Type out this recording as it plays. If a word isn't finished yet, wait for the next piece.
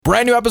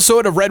Brand new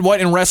episode of Red,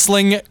 White, and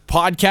Wrestling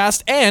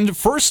podcast, and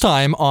first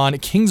time on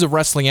Kings of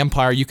Wrestling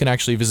Empire. You can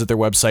actually visit their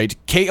website,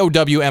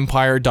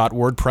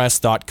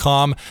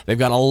 kowempire.wordpress.com. They've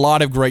got a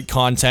lot of great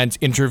content,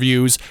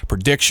 interviews,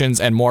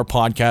 predictions, and more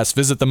podcasts.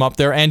 Visit them up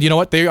there, and you know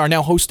what? They are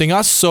now hosting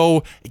us,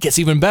 so it gets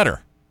even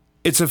better.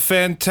 It's a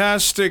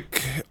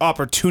fantastic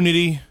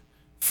opportunity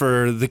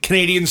for the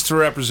Canadians to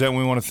represent.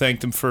 We want to thank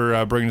them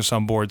for bringing us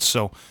on board.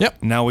 So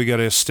now we got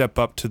to step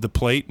up to the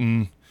plate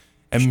and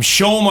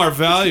show them our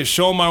value,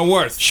 show them our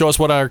worth. Show us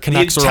what our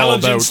Canucks are all about.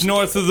 Intelligence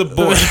north of the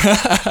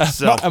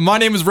border. My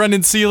name is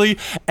Brendan Seeley,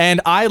 and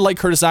I, like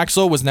Curtis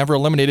Axel, was never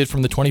eliminated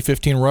from the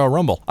 2015 Royal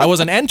Rumble. I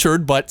wasn't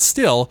entered, but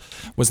still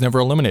was never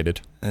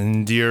eliminated.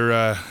 And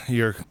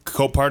your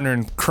co-partner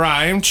in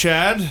crime,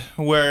 Chad,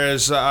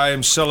 whereas I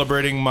am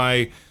celebrating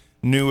my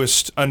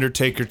newest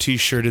Undertaker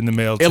t-shirt in the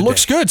mail today. It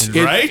looks good.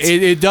 Right?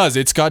 It does.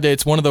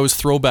 It's one of those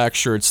throwback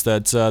shirts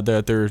that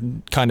they're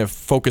kind of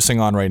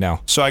focusing on right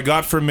now. So I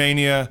got for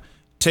Mania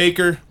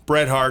Taker,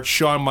 Bret Hart,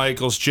 Shawn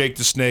Michaels, Jake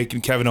the Snake,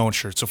 and Kevin Owens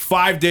shirt. So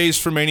 5 days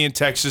for Mania in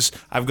Texas.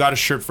 I've got a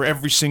shirt for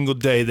every single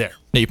day there.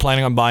 Are you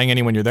planning on buying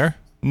any when you're there?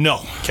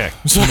 No. Okay.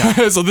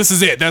 So this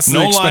is it. That's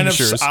no the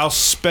expenditures. Lineups. I'll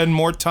spend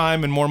more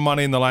time and more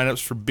money in the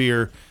lineups for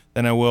beer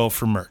than I will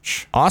for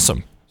merch.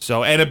 Awesome.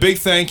 So, and a big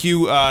thank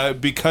you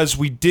because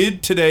we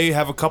did today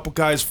have a couple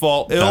guys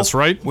fall ill. That's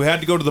right. We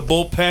had to go to the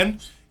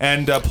bullpen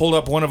and pulled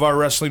up one of our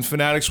wrestling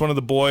fanatics, one of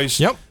the boys.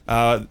 Yep.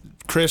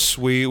 Chris,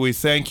 we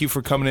thank you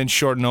for coming in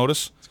short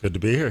notice. It's good to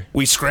be here.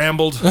 We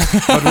scrambled,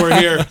 but we're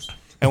here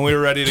and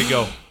we're ready to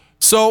go.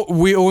 So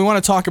we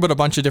want to talk about a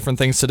bunch of different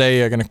things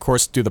today. I'm going to, of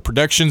course, do the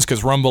predictions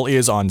because Rumble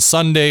is on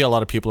Sunday. A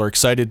lot of people are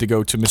excited to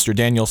go to Mr.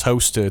 Daniel's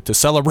house to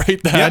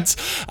celebrate that.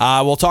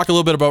 Yep. We'll talk a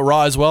little bit about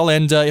Raw as well,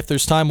 and if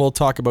there's time, we'll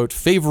talk about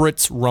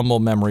favorites Rumble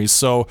memories.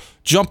 So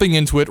jumping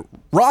into it,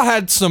 Raw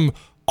had some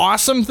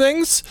awesome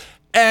things,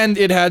 and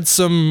it had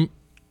some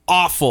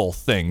awful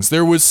things.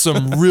 There was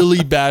some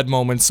really bad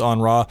moments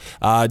on Raw.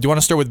 Do you want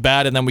to start with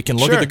bad, and then we can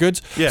look at the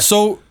goods? Yeah.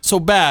 So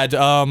bad.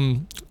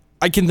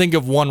 I can think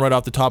of one right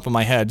off the top of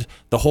my head.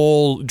 The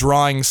whole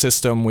drawing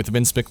system with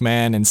Vince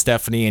McMahon and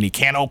Stephanie, and he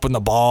can't open the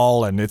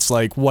ball, and it's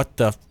like,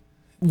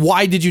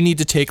 why did you need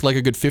to take like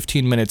a good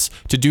 15 minutes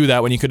to do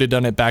that when you could have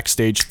done it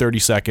backstage 30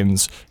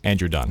 seconds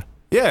and you're done?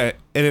 Yeah,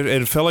 and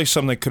it felt like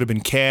something that could have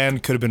been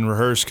canned, could have been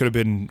rehearsed, could have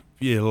been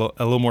a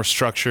little more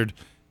structured.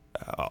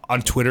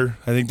 On Twitter,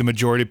 I think the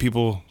majority of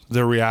people,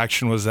 their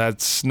reaction was,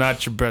 that's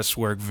not your best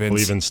work, Vince. I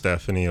believe even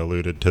Stephanie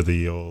alluded to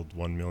the old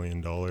 $1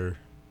 million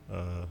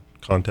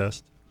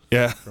contest.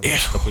 Yeah. From a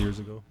couple years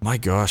ago. My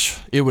gosh.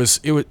 It was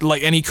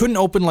like, and he couldn't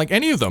open like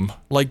any of them.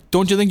 Like,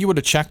 don't you think you would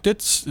have checked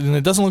it? And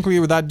it doesn't look like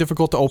it was that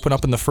difficult to open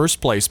up in the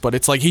first place, but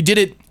it's like he did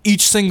it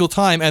each single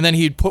time, and then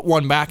he'd put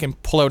one back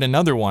and pull out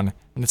another one.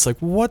 And it's like,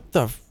 what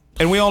the?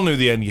 And we all knew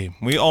the end game.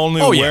 We all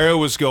knew where it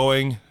was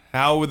going,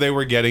 how they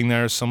were getting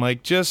there. So I'm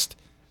like, just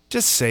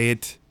say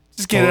it.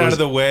 Just get it out of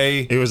the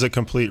way. It was a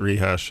complete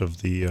rehash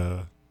of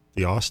the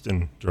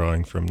Austin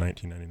drawing from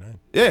 1999.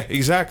 Yeah,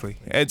 exactly.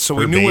 And so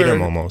Verbatim, we knew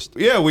where almost.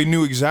 Yeah, we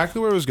knew exactly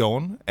where it was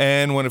going.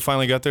 And when it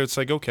finally got there, it's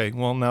like, okay,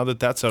 well, now that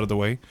that's out of the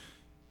way,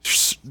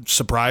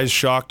 surprised,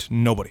 shocked,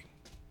 nobody.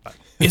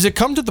 Is it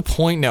come to the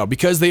point now,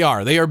 because they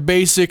are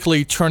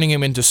basically turning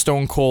him into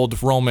Stone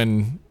Cold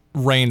Roman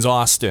Reigns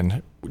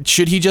Austin.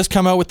 Should he just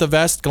come out with the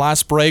vest,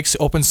 glass breaks,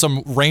 opens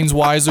some Reigns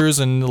Wisers,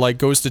 and like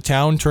goes to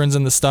town, turns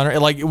in the stunner?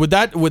 Like, would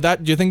that?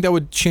 Do you think that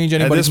would change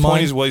anybody's mind?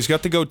 At this point, he's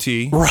got the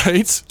goatee,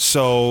 right?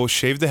 So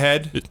shave the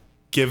head,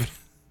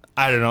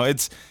 I don't know.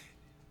 It's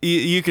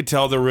you could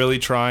tell they're really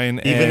trying.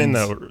 Even in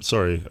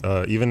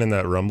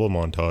that Rumble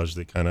montage,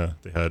 they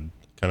had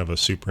kind of a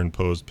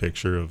superimposed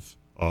picture of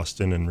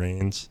Austin and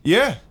Reigns.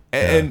 Yeah.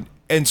 And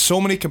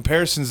so many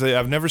comparisons that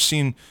I've never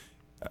seen.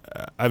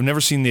 I've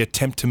never seen the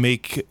attempt to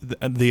make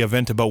the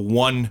event about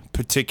one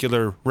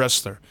particular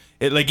wrestler.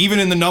 Like, even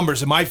in the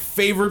numbers, my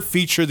favorite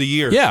feature of the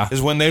year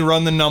is when they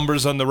run the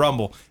numbers on the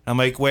Rumble. I'm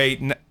like,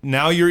 wait,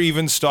 now you're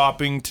even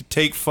stopping to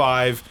take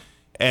 5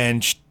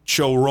 and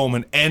show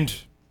Roman and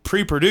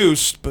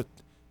pre-produced, but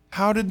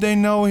how did they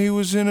know he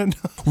was in it?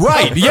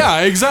 Right,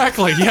 yeah,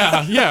 exactly,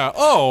 yeah.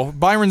 Oh,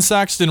 Byron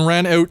Saxton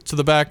ran out to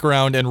the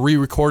background and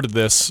re-recorded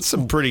this.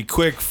 Some pretty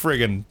quick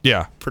friggin'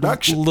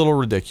 production. A little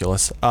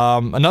ridiculous.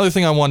 Another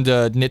thing I wanted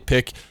to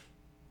nitpick,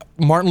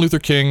 Martin Luther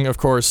King, of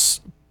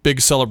course, big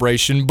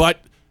celebration,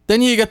 but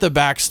then you get the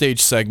backstage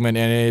segment,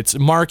 and it's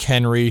Mark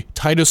Henry,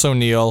 Titus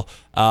O'Neil,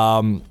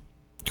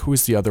 who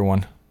is the other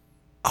one?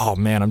 Oh,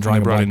 man, I'm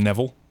drawing a blank. They brought in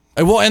Neville?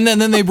 Well, and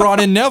then they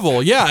brought in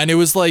Neville, and it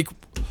was like,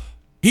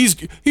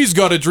 He's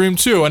got a dream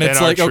too, and it's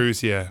like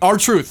R-Truth,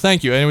 R-Truth,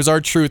 thank you, and it was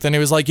R-Truth, and it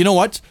was like, you know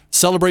what?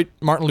 Celebrate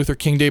Martin Luther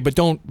King Day, but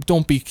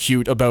don't be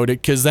cute about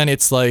it, because then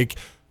it's like,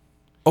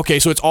 okay,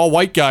 so it's all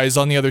white guys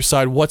on the other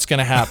side. What's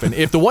gonna happen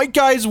if the white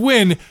guys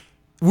win?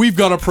 We've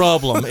got a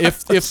problem.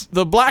 If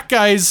the black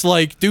guys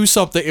like do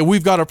something,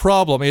 we've got a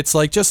problem. It's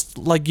like, just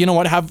like, you know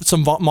what? Have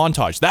some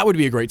montage. That would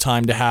be a great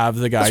time to have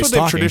the guys. That's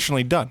what they've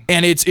traditionally done.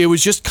 And it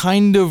was just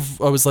kind of,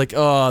 I was like,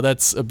 oh,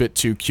 that's a bit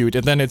too cute.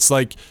 And then it's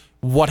like,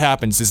 what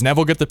happens? Does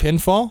Neville get the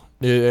pinfall?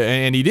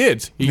 And he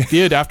did. He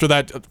did after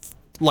that,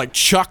 like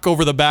chuck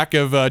over the back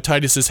of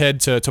Titus's head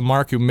to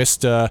Mark, who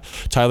missed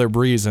Tyler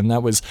Breeze, and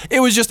it was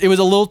a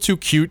little too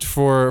cute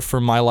for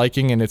my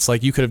liking, and it's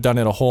like you could have done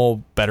it a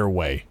whole better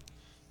way.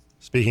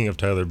 Speaking of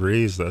Tyler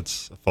Breeze,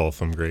 that's a fall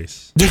from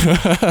grace.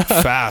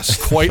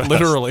 Fast. Quite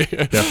literally.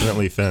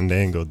 Definitely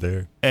fandangoed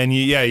there. And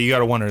you got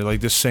to wonder,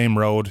 like, the same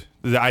road.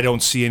 I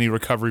don't see any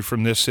recovery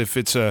from this if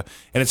it's and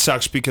it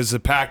sucks because the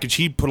package,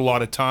 he put a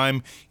lot of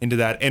time into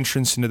that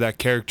entrance, into that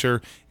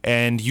character,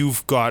 and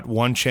you've got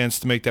one chance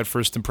to make that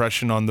first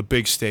impression on the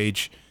big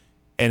stage.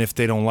 And if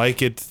they don't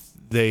like it,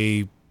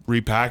 they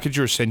repackage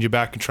you or send you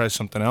back and try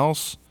something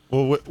else.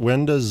 Well,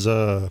 when does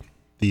the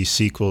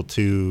sequel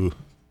to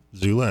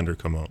Zoolander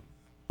come out?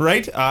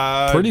 Right?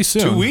 Pretty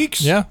soon. 2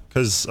 weeks? Yeah.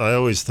 Because I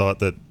always thought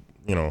that,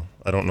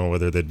 I don't know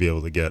whether they'd be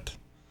able to get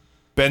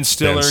Ben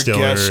Stiller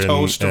guest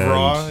host of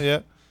Raw,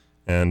 yeah.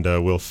 And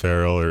Will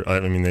Ferrell,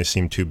 they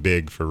seem too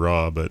big for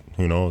Raw, but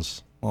who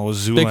knows? Well,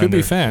 Zoolander. They could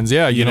be fans.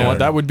 Yeah, you know what?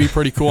 That would be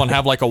pretty cool, and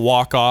have like a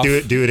walk-off.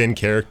 Do it in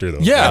character,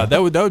 though. Yeah,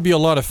 that would be a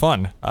lot of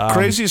fun.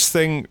 Craziest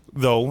thing,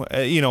 though,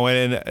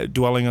 and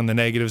dwelling on the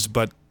negatives,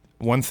 but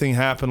one thing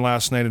happened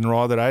last night in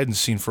Raw that I hadn't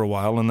seen for a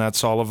while, and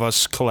that's all of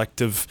us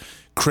collective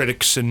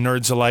critics and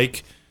nerds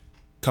alike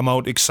come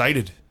out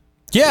excited.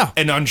 Yeah.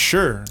 And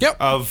unsure Yep.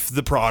 of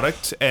the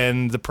product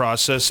and the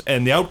process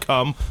and the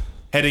outcome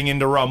heading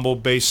into Rumble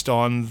based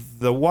on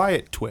the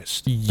Wyatt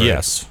twist.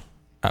 Yes.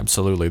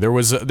 Absolutely. There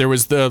was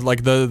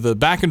the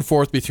back and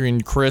forth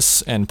between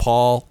Chris and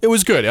Paul. It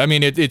was good. I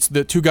mean, it's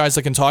the two guys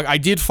that can talk. I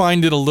did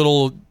find it a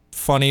little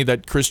funny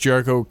that Chris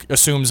Jericho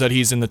assumes that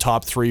he's in the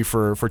top 3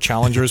 for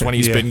challengers when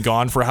he's been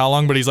gone for how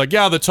long, but he's like,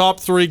 yeah, the top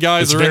 3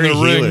 guys are in the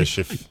ring.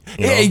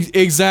 Heelish,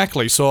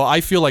 Exactly. So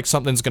I feel like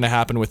something's going to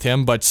happen with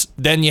him, but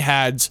then you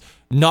had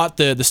not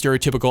the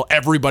stereotypical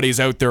everybody's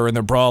out there and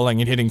they're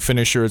brawling and hitting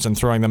finishers and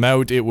throwing them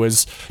out. It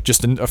was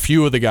just a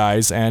few of the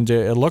guys, and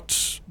it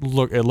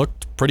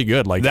looked pretty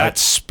good. Like that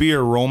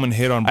spear Roman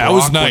hit on Brock that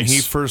was nice. when he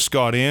first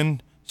got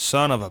in.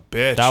 Son of a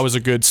bitch. That was a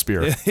good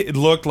spear. It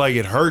looked like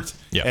it hurt,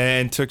 Yeah.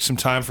 and took some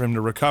time for him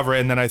to recover.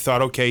 And then I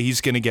thought, okay,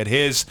 he's going to get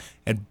his,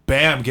 and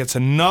bam, gets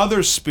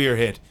another spear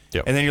hit.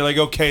 Yep. And then you're like,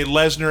 okay,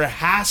 Lesnar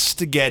has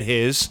to get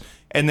his.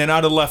 And then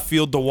out of left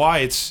field, the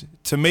Wyatts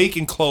to make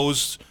and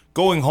close,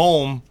 going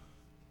home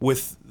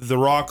with the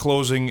Raw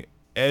closing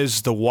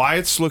as the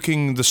Wyatts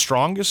looking the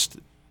strongest.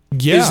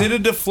 Yeah. Is it a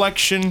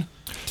deflection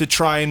to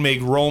try and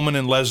make Roman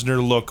and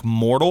Lesnar look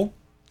mortal?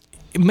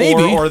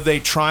 Maybe. Or are they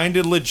trying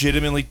to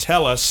legitimately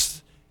tell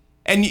us?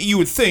 And you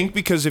would think,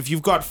 because if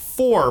you've got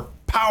 4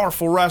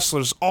 powerful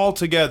wrestlers all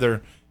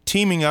together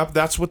teaming up,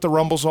 that's what the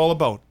Rumble's all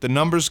about. The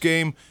numbers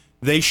game,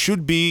 they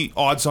should be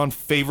odds-on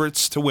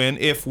favorites to win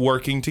if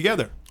working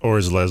together. Or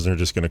is Lesnar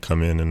just going to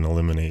come in and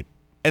eliminate?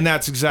 And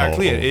that's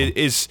exactly it.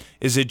 Is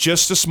it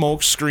just a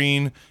smoke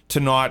screen to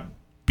not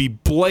be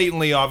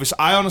blatantly obvious?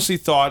 I honestly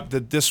thought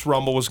that this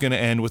Rumble was going to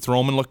end with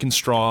Roman looking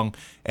strong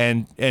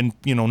and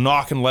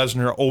knocking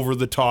Lesnar over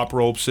the top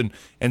ropes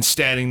and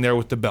standing there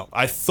with the belt.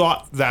 I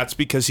thought that's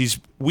because he's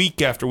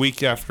week after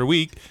week after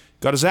week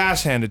got his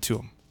ass handed to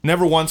him.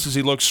 Never once has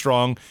he looked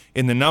strong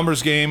in the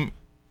numbers game,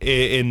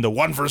 in the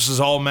 1 versus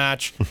all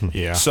match.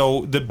 Yeah.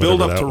 So the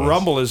build up Whatever to that was.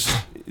 Rumble is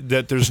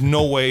that there's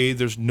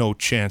no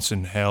chance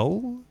in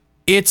hell,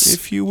 It's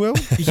if you will,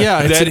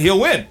 yeah. that he'll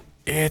win.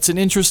 It's an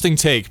interesting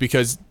take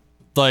because,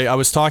 like, I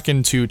was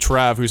talking to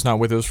Trav, who's not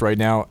with us right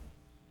now,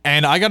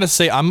 and I gotta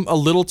say, I'm a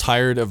little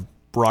tired of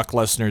Brock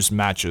Lesnar's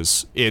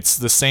matches. It's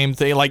the same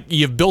thing. Like,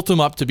 you've built him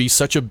up to be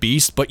such a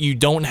beast, but you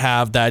don't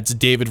have that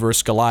David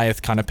versus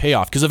Goliath kind of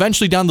payoff. Because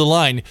eventually down the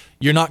line,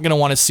 you're not gonna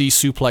want to see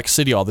Suplex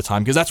City all the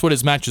time, because that's what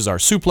his matches are.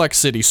 Suplex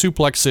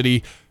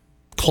City,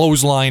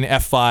 clothesline,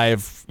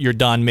 F5, you're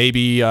done.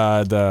 Maybe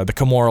the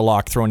Kimura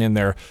lock thrown in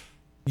there.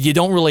 You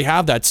don't really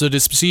have that. So to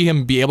see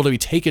him be able to be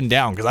taken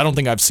down, because I don't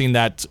think I've seen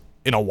that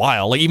in a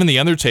while. Like, even The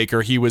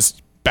Undertaker, he was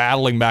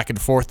battling back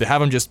and forth. To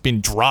have him just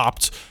been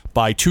dropped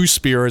by 2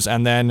 spears,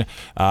 and then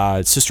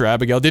Sister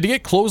Abigail. Did he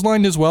get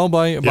clotheslined as well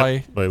by Luke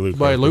By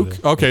Harper, Luke?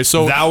 yeah. Okay,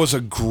 so That was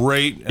a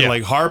great, Yeah.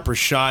 like, Harper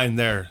shine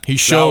there. He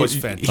showed- That was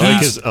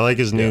fantastic. I like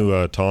his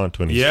new taunt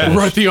when he's Yeah. finished.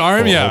 right the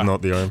arm, yeah. Holding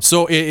out the arm.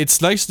 So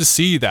it's nice to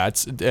see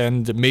that,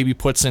 and maybe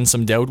puts in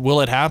some doubt.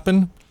 Will it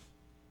happen?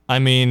 I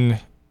mean,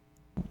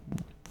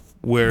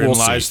 Wherein We'll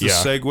lies see, the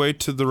yeah. segue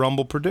to the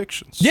Rumble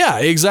predictions. yeah,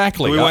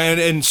 exactly. We went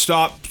and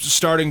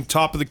starting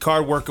top of the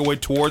card, work our way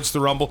towards the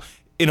Rumble.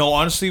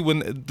 Honestly,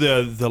 when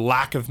the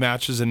lack of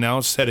matches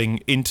announced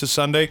heading into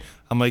Sunday,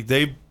 I'm like,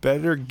 they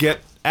better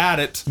get at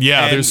it.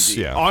 Yeah, And there's-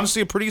 yeah.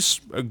 honestly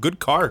a good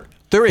card.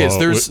 There is.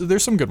 Well,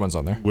 There's some good ones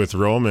on there. With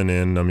Roman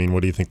in,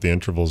 what do you think the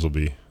intervals will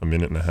be?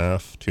 1.5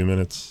 minutes, 2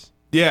 minutes?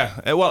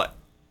 Yeah, well,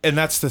 and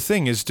that's the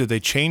thing is, do they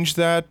change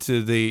that?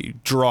 Do they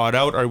draw it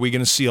out? Are we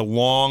going to see a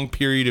long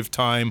period of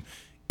time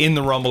in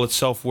the Rumble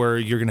itself where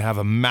you're going to have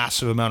a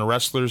massive amount of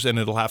wrestlers and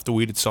it'll have to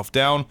weed itself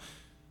down?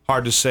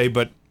 Hard to say,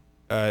 but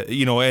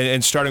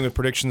and starting with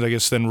predictions, I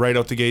guess then right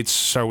out the gates,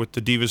 start with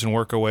the Divas and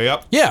work our way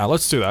up. Yeah,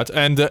 let's do that.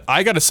 And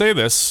I got to say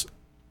this,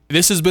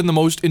 this has been the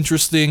most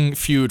interesting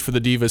feud for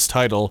the Divas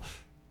title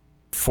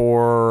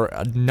for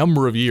a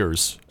number of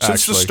years.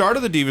 Since the start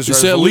of the Divas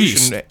At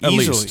Revolution,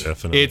 least. easily.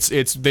 Definitely.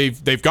 It's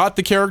they've got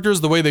the characters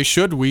the way they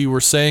should. We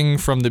were saying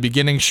from the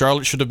beginning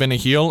Charlotte should have been a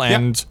heel,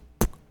 and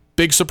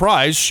big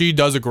surprise, she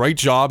does a great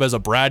job as a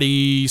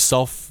bratty,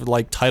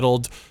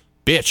 titled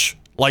bitch.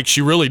 Like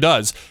she really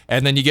does.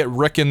 And then you get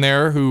Rick in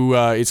there who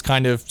is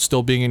kind of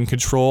still being in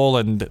control,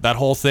 and that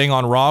whole thing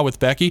on Raw with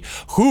Becky,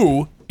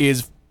 who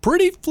is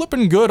pretty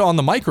flippin' good on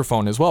the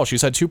microphone as well.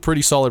 She's had 2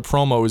 pretty solid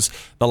promos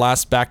the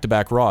last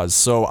back-to-back Raws.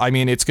 So, I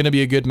mean, it's going to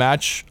be a good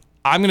match.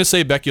 I'm going to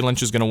say Becky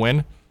Lynch is going to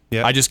win.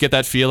 Yeah. I just get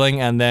that feeling,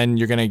 and then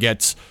you're going to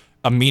get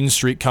a mean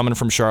streak coming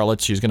from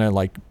Charlotte. She's going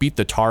to, beat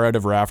the tar out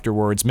of her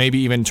afterwards, maybe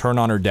even turn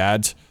on her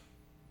dad.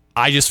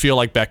 I just feel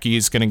like Becky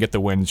is going to get the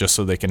win just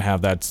so they can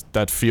have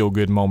that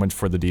feel-good moment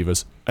for the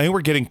Divas. I think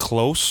we're getting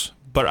close,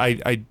 but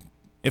I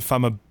if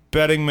I'm a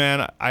betting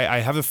man, I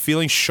have a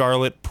feeling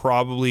Charlotte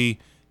probably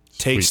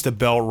takes the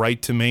belt right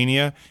to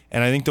Mania,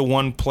 and I think the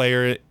one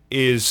player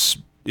is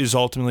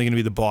ultimately going to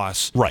be the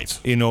boss. Right.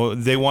 You know,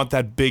 they want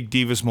that big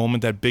Divas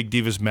moment, that big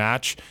Divas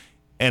match,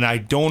 and I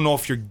don't know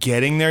if you're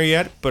getting there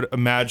yet, but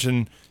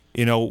imagine,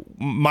 you know,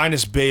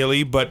 minus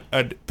Bayley, but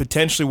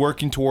potentially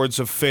working towards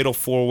a fatal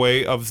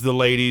 4-way of the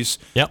ladies.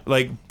 Yep.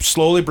 Like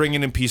slowly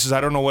bringing in pieces. I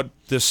don't know what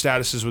the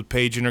status is with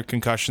Paige and her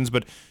concussions,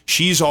 but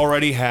she's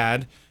already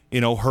had, you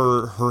know,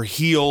 her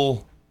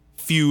heel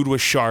feud with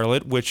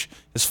Charlotte, which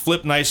has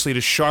flipped nicely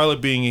to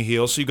Charlotte being a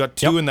heel. So you got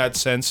 2 in that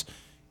sense.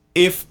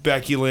 If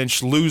Becky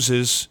Lynch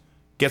loses,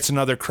 gets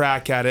another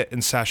crack at it,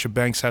 and Sasha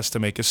Banks has to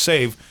make a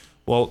save,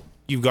 well,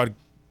 you've got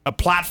a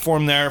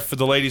platform there for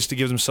the ladies to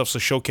give themselves a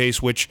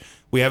showcase, which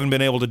we haven't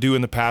been able to do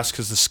in the past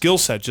because the skill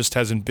set just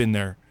hasn't been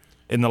there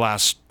in the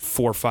last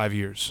 4 or 5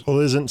 years. Well,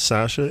 isn't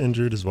Sasha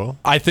injured as well?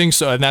 I think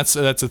so, and that's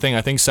the thing.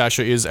 I think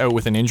Sasha is out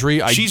with an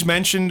injury. She's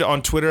mentioned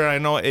on Twitter, I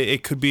know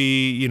it could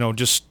be, you know,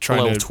 just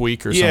trying little to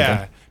tweak or yeah,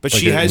 something. but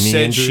Like she a has knee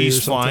said injury she's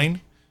or something?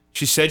 fine.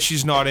 She said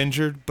she's not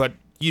injured, but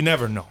you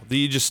never know.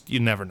 You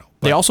never know.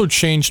 They But also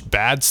changed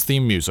Bad's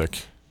theme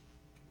music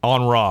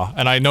on Raw,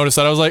 and I noticed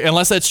that. I was like,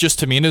 unless that's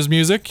just Tamina's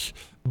music,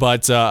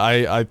 but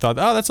I thought,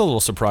 oh, that's a little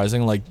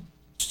surprising. Like,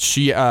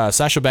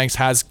 Sasha Banks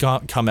has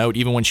come out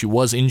even when she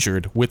was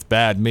injured with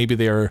Bad. Maybe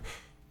they're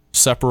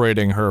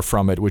separating her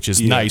from it, which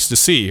is nice to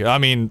see. I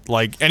mean,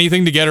 like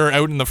anything to get her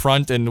out in the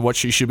front and what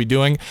she should be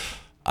doing.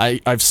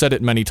 I've said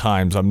it many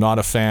times. I'm not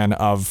a fan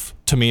of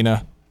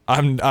Tamina.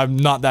 I'm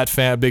not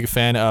that big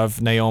fan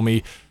of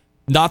Naomi.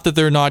 Not that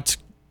they're not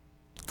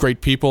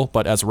great people,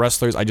 but as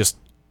wrestlers,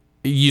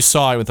 you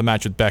saw it with the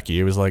match with Becky.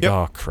 It was like,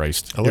 oh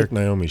Christ. I like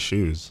Naomi's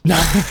shoes.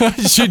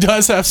 She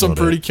does have some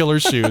pretty killer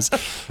shoes.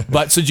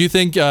 But so do you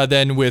think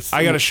then with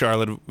I got a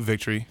Charlotte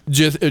victory.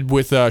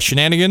 with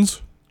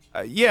shenanigans?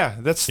 Yeah,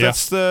 that's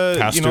Has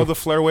the to.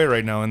 Flair way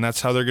right now, and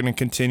that's how they're going to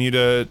continue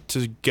to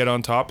get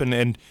on top.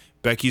 And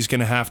Becky's going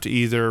to have to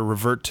either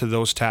revert to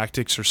those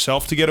tactics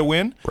herself to get a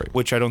win, Right.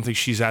 which I don't think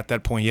she's at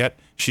that point yet.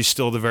 She's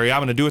still I'm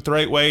going to do it the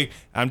right way.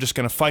 I'm just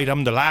going to fight.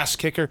 I'm the last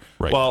kicker.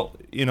 Right. Well,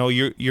 you know,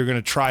 you're going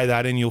to try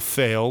that and you'll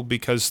fail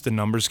because the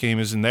numbers game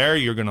isn't there.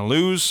 You're going to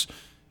lose.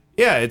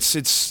 Yeah,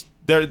 it's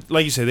they're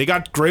like you say, they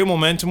got great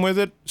momentum with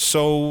it.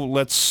 So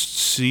let's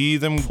see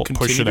them continue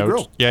push it to out.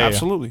 grow. Yeah.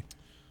 absolutely.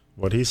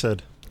 What he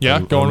said. Yeah,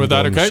 going with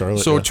that. Okay, Charlotte,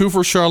 so yeah. 2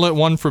 for Charlotte,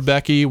 1 for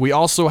Becky. We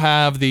also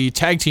have the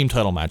tag team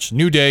title match,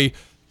 New Day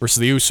versus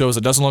the Usos.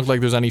 It doesn't look like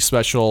there's any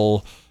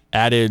special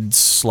added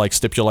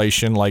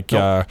stipulation like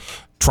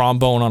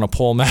trombone on a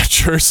pole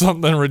match or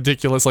something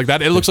ridiculous like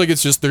that. It looks like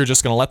it's just they're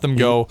just going to let them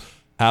go,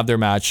 have their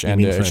match,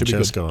 and it should be good.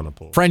 Francesca on a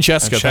pole.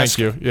 Francesca, thank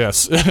you.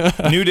 Yes.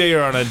 New Day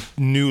are on a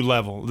new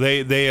level.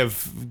 They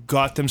have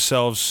got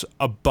themselves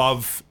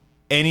above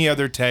any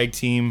other tag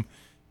team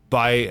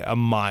by a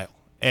mile.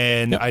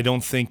 And I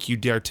don't think you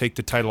dare take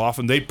the title off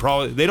them. They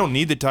don't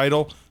need the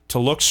title to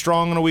look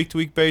strong on a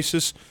week-to-week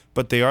basis,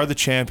 but they are the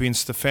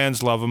champions. The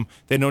fans love them.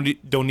 They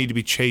don't need to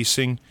be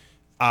chasing.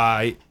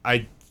 I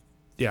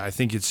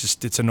think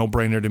it's a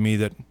no-brainer to me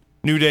that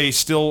New Day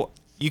still,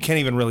 you can't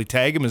even really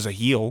tag them as a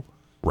heel,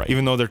 Right.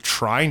 even though they're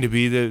trying to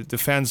be. The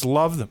fans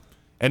love them.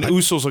 And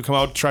Usos will come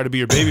out and try to be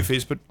your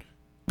babyface, but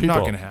not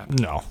going to happen.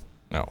 No.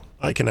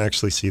 I can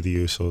actually see the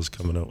Usos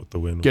coming out with the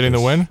win. with Getting the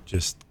this. win?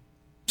 Just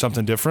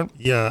Something different.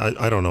 yeah,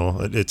 I don't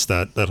know. It's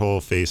that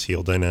whole face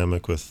heel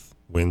dynamic with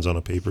wins on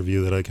a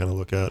pay-per-view that I kind of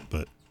look at,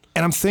 but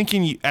And I'm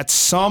thinking at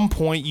some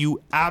point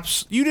you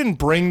didn't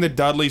bring the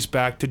Dudleys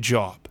back to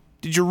job.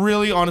 Did you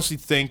really honestly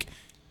think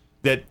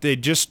that they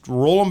just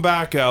roll them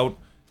back out?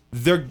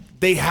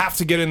 They have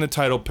to get in the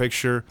title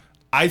picture.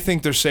 I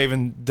think they're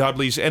saving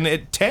Dudleys, and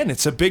at 10,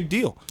 it's a big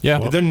deal. Yeah.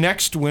 Their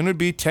next win would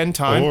be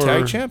 10-time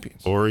tag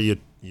champions. Or you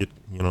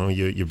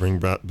bring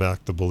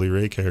back the Bully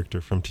Ray character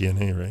from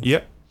TNA, right?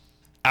 Yep.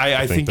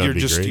 I think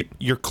that'd you're be great.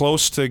 you're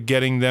close to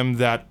getting them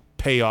that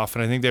payoff,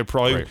 and I think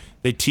Right.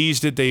 they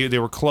teased it. They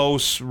were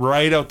close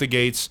right out the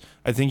gates.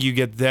 I think you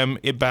get them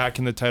back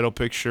in the title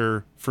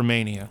picture for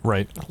Mania.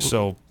 Right.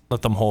 So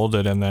Let them hold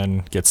it and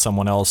then get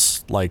someone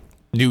else like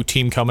new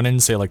team coming in,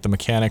 say like the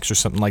Mechanics or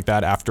something like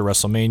that after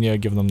WrestleMania,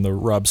 give them the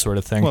rub sort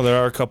of thing. Well,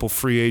 there are a couple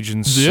free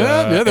agents.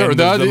 End of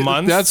the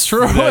month. That's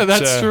true.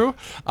 That's true.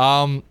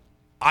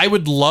 I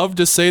would love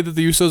to say that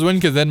the Usos win,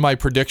 because then my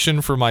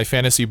prediction for my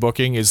fantasy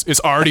booking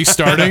is already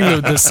starting.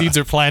 The seeds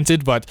are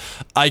planted, but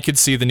I could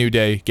see the New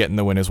Day getting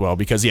the win as well,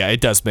 because it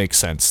does make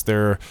sense.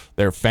 They're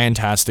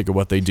fantastic at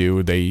what they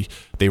do. They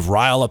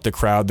rile up the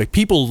crowd. The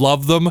people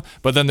love them,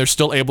 but then they're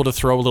still able to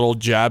throw little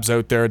jabs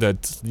out there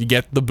that you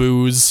get the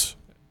boos.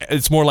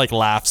 It's more like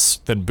laughs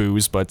than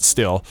boos, but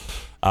still.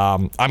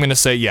 I'm gonna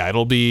say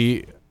it'll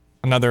be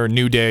another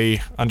New Day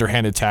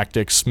underhanded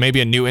tactics, maybe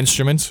a new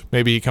instrument.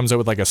 Maybe he comes out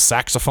with like a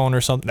saxophone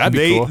or something. That'd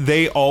be cool.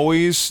 They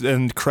always,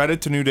 and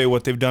credit to New Day,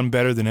 what they've done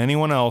better than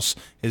anyone else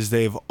is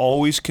they've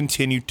always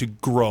continued to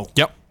grow.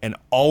 Yep. And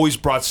always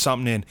brought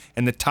something in.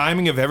 And the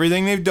timing of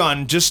everything they've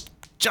done, just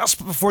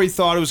before you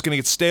thought it was going to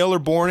get stale or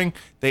boring,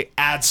 they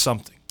add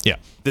something. Yeah.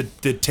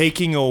 The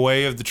taking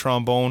away of the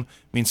trombone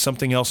means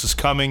something else is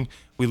coming.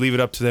 We leave it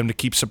up to them to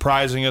keep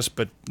surprising us,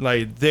 but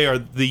like they are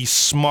the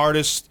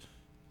smartest,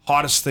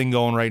 hottest thing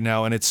going right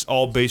now, and it's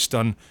all based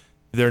on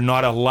they're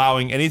not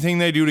allowing anything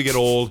they do to get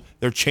old.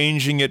 They're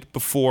changing it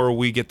before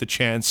we get the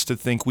chance to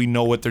think we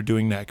know what they're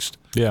doing next.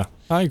 Yeah,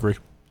 I agree.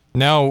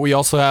 Now we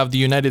also have the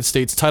United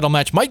States title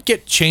match. Might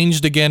get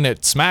changed again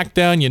at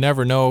SmackDown. You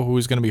never know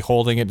who's going to be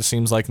holding it, it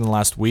seems like, in the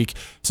last week.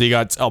 So you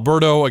got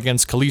Alberto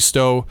against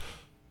Kalisto.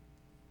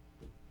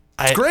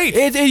 It's great.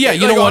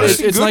 You know what?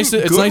 It's nice.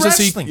 It's nice to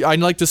see. wrestling. I'd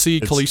like to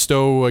see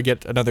Kalisto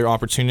get another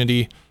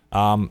opportunity,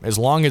 as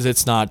long as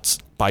it's not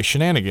by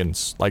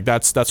shenanigans. Like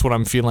that's what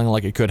I'm feeling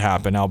like it could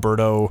happen.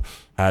 Alberto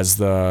has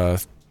the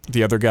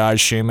other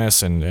guys,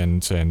 Sheamus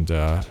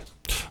and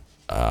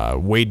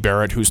Wade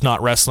Barrett, who's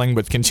not wrestling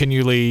but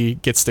continually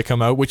gets to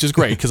come out, which is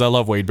great because I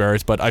love Wade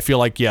Barrett. But I feel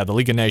like the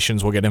League of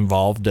Nations will get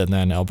involved, and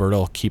then Alberto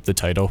will keep the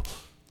title.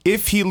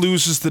 If he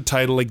loses the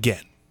title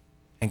again,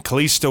 and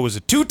Kalisto is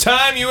a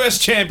 2-time U.S.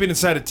 champion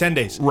inside of 10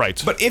 days.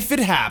 Right. But if it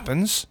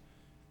happens,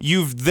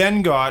 you've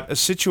then got a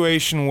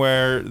situation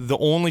where the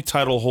only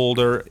title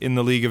holder in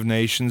the League of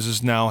Nations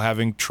is now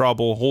having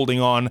trouble holding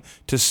on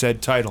to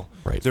said title.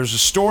 Right. There's a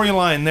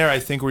storyline there, I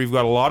think, where you've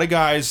got a lot of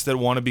guys that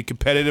want to be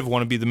competitive,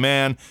 want to be the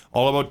man,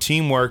 all about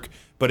teamwork.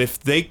 But if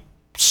they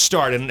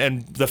start,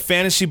 and the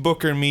fantasy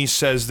booker in me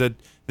says that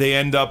they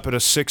end up at a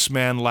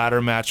 6-man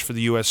ladder match for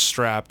the U.S.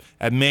 strap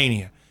at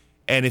Mania.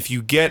 And if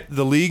you get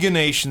the League of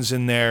Nations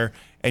in there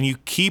and you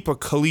keep a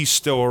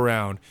Kalisto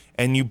around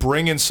and you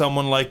bring in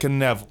someone like a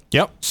Neville,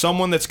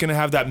 someone that's going to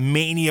have that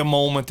Mania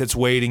moment that's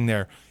waiting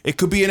there, it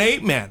could be an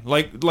 8-man,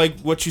 like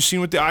what you've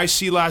seen with the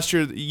IC last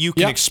year. You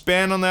can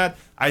expand on that.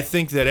 I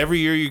think that every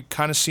year you're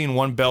kind of seeing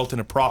one belt in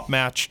a prop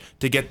match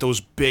to get those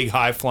big,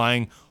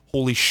 high-flying,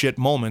 holy shit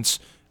moments.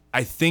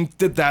 I think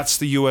that that's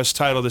the U.S.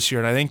 title this year,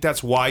 and I think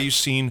that's why you've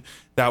seen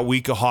that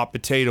week of hot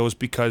potatoes,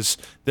 because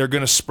they're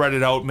going to spread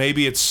it out.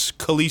 Maybe it's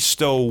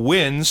Kalisto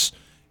wins,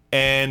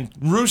 and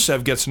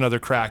Rusev gets another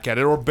crack at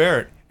it, or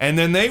Barrett, and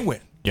then they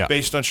win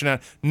based on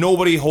shenanigans.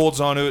 Nobody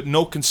holds on to it,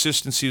 no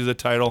consistency to the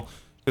title,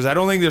 because I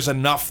don't think there's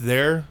enough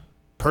there,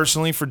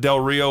 personally, for Del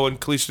Rio and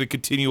Kalisto to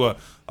continue a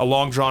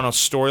long, drawn-out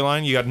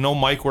storyline. You got no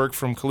mic work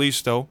from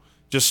Kalisto,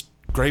 just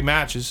great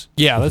matches.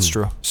 Yeah, that's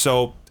true.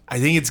 So I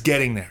think it's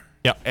getting there.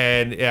 Yeah,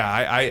 and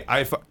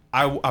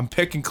I'm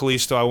picking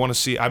Kalisto. I want to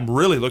see. I'm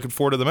really looking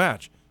forward to the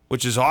match,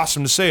 which is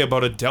awesome to say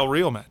about a Del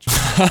Rio match.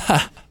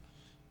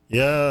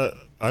 Yeah,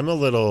 I'm a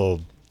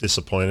little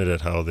disappointed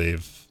at how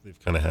they've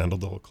kind of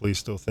handled the whole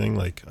Kalisto thing.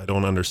 Like, I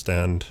don't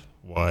understand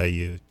why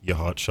you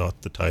hotshot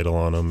the title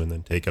on him and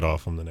then take it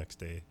off him the next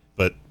day.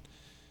 But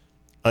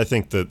I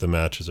think that the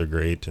matches are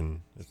great, and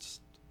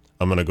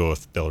I'm gonna go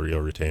with Del Rio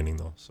retaining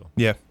though. So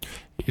yeah.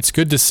 It's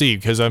good to see,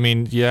 because, I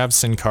mean, you have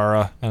Sin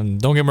Cara,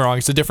 and don't get me wrong,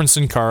 it's a different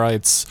Sin Cara,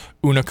 it's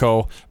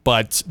Unico,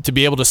 but to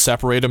be able to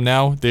separate them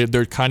now,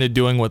 they're kind of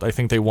doing what I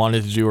think they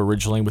wanted to do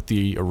originally with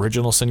the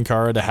original Sin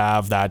Cara, to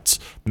have that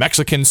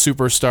Mexican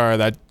superstar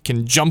that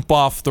can jump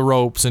off the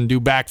ropes and do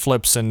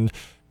backflips and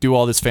do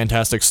all this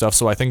fantastic stuff,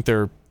 so I think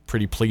they're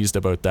pretty pleased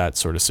about that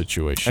sort of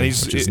situation,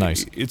 which is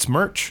nice. It's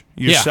merch.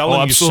 You're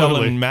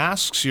selling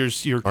masks.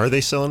 You're. Are they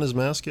selling his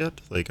mask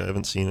yet? Like, I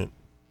haven't seen it.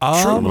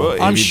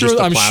 I'm sure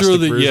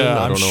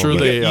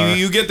they are.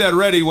 You get that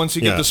ready once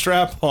you get the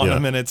strap on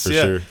them, and it's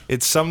sure.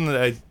 It's something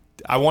that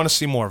I want to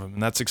see more of them,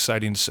 and that's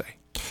exciting to say.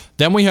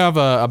 Then we have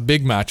a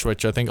big match,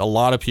 which I think a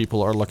lot of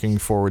people are looking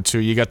forward to.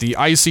 You got the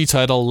IC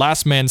title,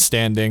 last man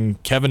standing,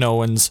 Kevin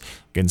Owens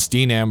against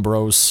Dean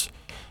Ambrose.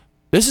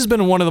 This has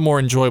been one of the more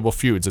enjoyable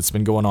feuds that's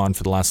been going on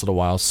for the last little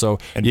while. So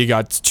you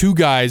got two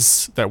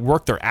guys that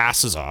work their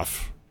asses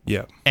off.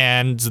 Yeah.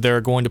 And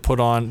they're going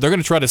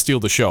to try to steal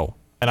the show.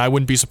 And I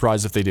wouldn't be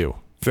surprised if they do.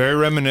 Very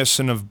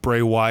reminiscent of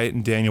Bray Wyatt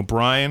and Daniel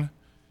Bryan.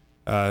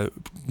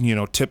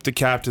 Tip the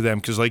cap to them,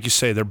 because like you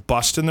say, they're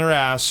busting their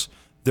ass.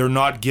 They're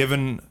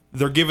given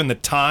the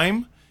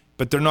time,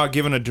 but they're not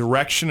given a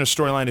direction, a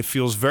storyline. It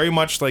feels very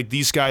much like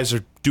these guys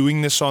are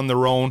doing this on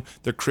their own.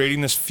 They're creating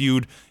this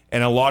feud,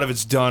 and a lot of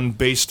it's done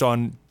based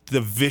on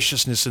the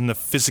viciousness and the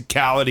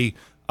physicality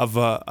of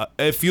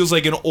it feels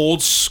like an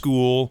old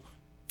school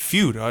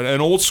feud,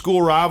 an old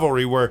school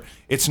rivalry where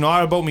it's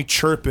not about me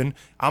chirping.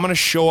 I'm going to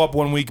show up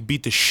one week,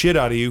 beat the shit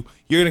out of you.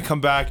 You're going to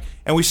come back.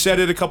 And we said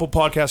it a couple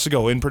podcasts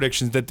ago in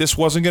predictions that this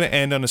wasn't going to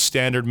end on a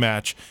standard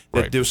match,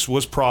 that Right. this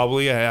was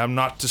probably, I'm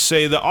not to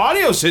say the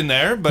audio's in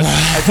there, but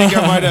I think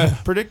I might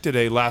have predicted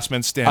a last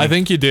man standing. I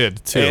think you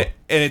did too.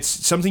 And it's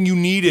something you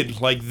needed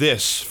like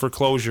this for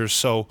closure.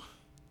 So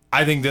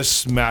I think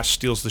this match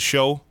steals the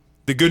show.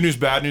 The good news,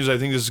 bad news, I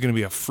think this is going to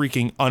be a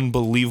freaking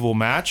unbelievable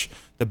match.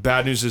 The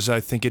bad news is I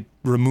think it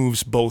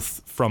removes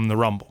both from the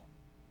Rumble.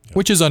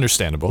 Which is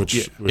understandable.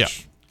 which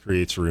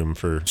creates room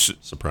for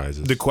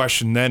surprises. The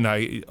question then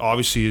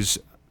obviously is,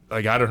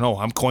 like, I don't know.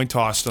 I'm coin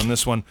tossed on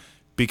this one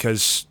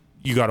because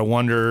you got to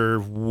wonder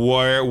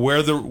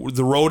where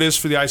the road is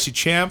for the IC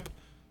champ.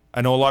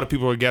 I know a lot of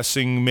people are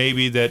guessing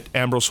maybe that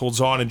Ambrose holds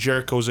on and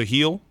Jericho's a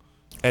heel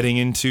heading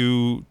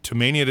into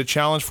Mania to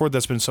challenge for it.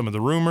 That's been some of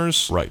the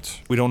rumors. Right.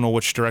 We don't know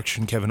which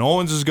direction Kevin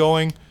Owens is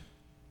going.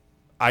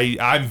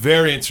 I'm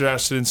very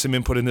interested in some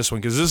input in this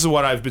one because this is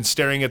what I've been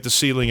staring at the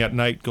ceiling at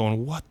night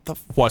going, what the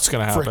What's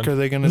going to frick happen? are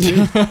they going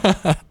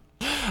to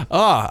do?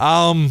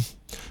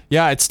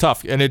 Yeah, it's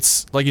tough. And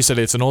it's, like you said,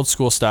 it's an old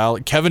school style.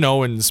 Kevin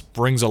Owens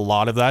brings a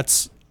lot of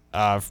that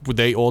with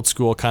the old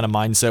school kind of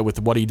mindset with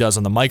what he does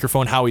on the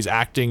microphone, how he's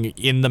acting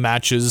in the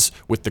matches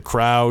with the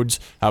crowds,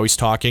 how he's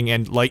talking.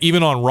 And like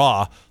even on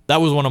Raw,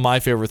 that was one of my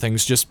favorite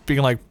things, just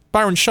being like,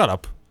 Byron, shut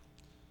up.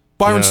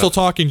 Byron's Yeah. still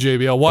talking,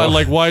 JBL. Why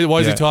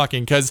is he Yeah.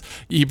 talking? Because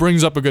he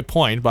brings up a good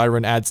point.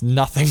 Byron adds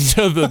nothing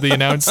to the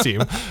announce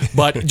team.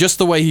 But just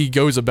the way he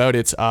goes about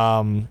it,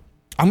 I'm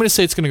going to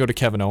say it's going to go to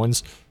Kevin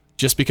Owens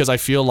just because I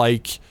feel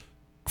like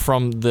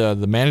from the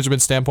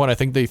management standpoint, I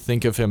think they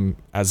think of him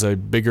as a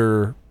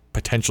bigger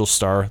potential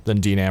star than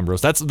Dean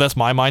Ambrose. That's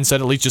my mindset,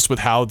 at least just with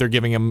how they're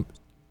giving him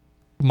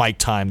mic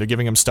time. They're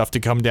giving him stuff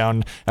to come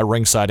down at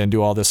ringside and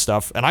do all this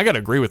stuff. And I got to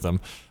agree with them.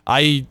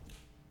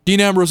 Dean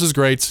Ambrose is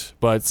great,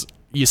 but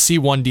you see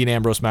one Dean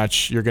Ambrose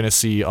match, you're going to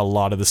see a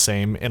lot of the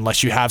same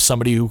unless you have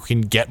somebody who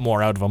can get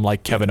more out of him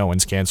like Kevin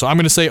Owens can. So I'm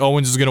going to say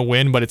Owens is going to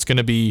win, but it's going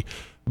to be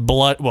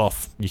blood. Well,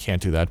 you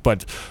can't do that,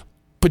 but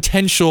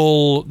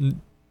potential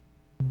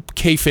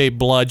kayfabe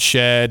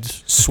bloodshed,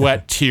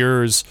 sweat,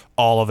 tears,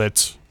 all of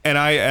it. And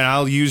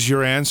I'll use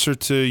your answer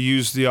to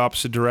use the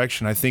opposite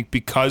direction. I think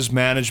because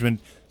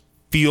management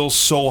feels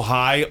so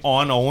high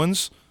on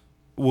Owens,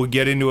 we'll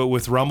get into it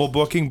with Rumble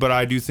booking, but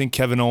I do think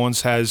Kevin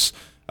Owens has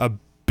a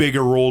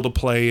bigger role to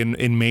play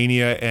in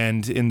Mania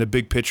and in the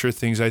big picture of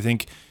things. I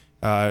think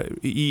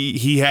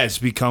he has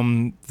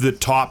become the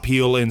top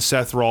heel in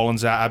Seth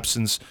Rollins'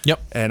 absence.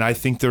 Yep. And I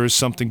think there is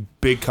something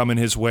big coming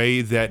his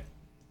way that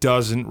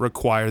doesn't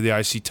require the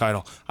IC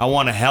title. I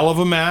want a hell of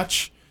a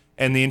match.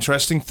 And the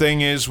interesting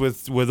thing is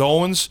with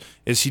Owens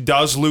is he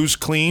does lose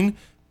clean,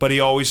 but he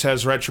always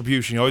has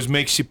retribution. He always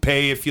makes you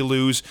pay if you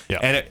lose, Yeah.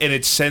 and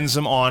it sends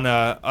him on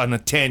a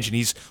tangent.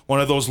 He's one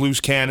of those loose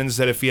cannons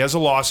that if he has a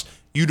loss,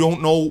 you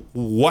don't know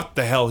what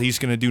the hell he's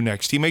going to do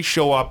next. He may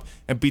show up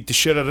and beat the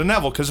shit out of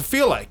Neville because I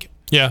feel like it.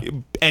 Yeah.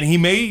 And he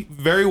may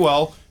very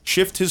well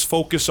shift his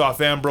focus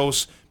off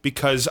Ambrose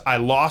because I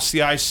lost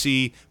the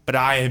IC, but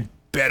I am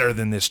better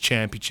than this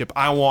championship.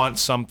 I want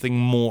something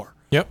more.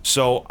 Yep.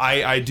 So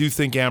I do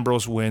think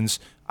Ambrose wins.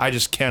 I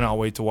just cannot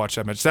wait to watch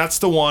that match. That's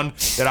the one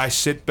that I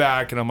sit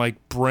back and I'm like,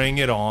 bring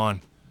it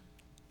on.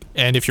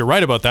 And if you're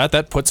right about that,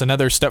 that puts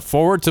another step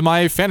forward to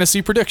my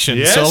fantasy prediction.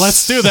 Yes. So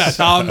let's do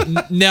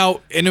that.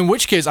 Now, and in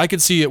which case, I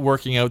could see it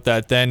working out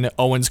that then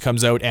Owens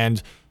comes out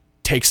and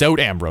takes out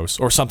Ambrose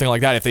or something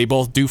like that. If they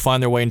both do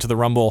find their way into the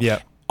Rumble,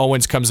 Yeah.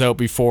 Owens comes out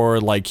before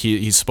like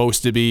he's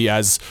supposed to be,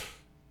 as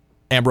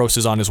Ambrose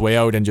is on his way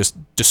out and just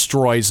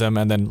destroys him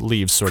and then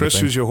leaves. Sort Chris, of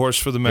thing. who's your horse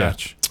for the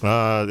match?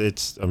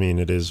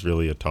 It is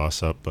really a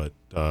toss up, but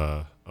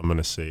I'm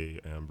gonna say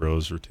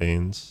Ambrose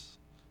retains.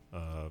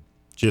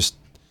 Just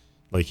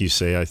like you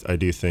say, I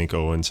do think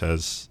Owens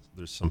there's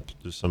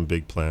some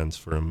big plans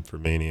for him for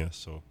Mania.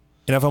 So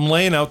And if I'm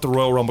laying out the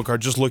Royal Rumble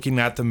card, just looking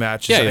at the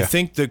matches, Yeah. I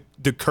think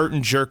the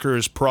curtain jerker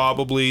is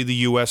probably the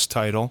U.S.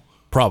 title.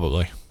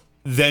 Probably.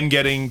 Then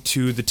getting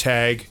to the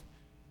tag,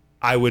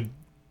 I would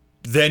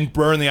then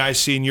burn the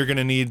IC, and you're going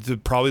to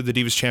need probably the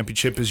Divas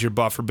Championship as your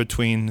buffer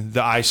between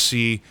the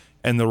IC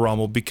and the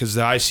Rumble because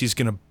the IC is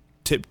going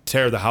to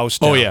tear the house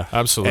down. Oh, yeah,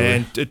 absolutely.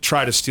 And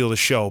try to steal the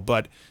show.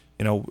 But,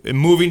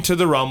 moving to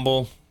the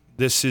Rumble,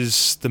 this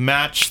is the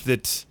match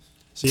that...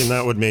 see, and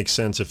that would make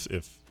sense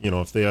if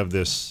they have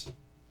this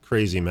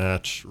crazy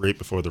match right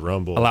before the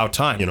Rumble. Allow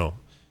time.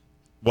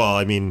 Well,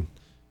 I mean,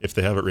 if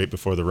they have it right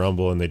before the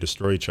Rumble and they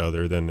destroy each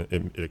other, then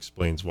it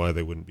explains why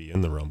they wouldn't be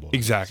in the Rumble.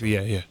 Exactly,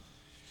 yeah.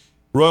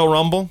 Royal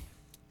Rumble,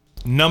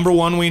 number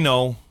one we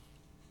know.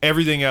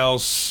 Everything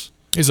else...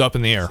 Is up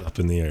in the air. Up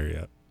in the air,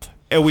 yeah.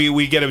 And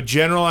we get a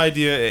general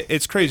idea.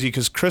 It's crazy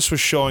because Chris was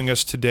showing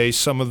us today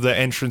some of the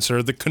entrants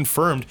or the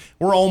confirmed.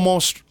 We're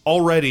almost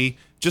already,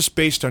 just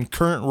based on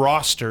current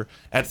roster,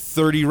 at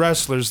 30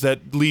 wrestlers.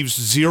 That leaves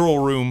zero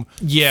room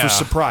Yeah. for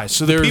surprise.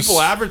 So the There's-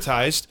 people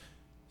advertised,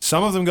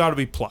 some of them got to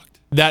be plucked.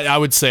 That I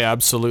would say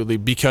absolutely,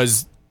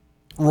 because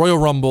Royal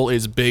Rumble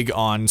is big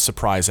on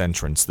surprise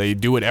entrance. They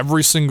do it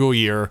every single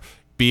year,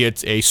 be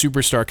it a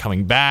superstar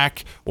coming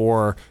back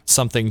or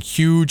something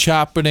huge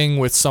happening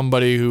with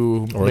somebody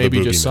who Or the maybe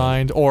Boogeyman. just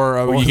signed,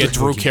 or you get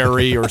Drew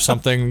Carey or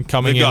something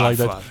coming The in like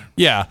that. Godfather.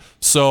 Yeah.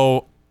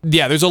 So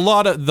yeah, there's a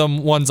lot of them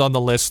ones on the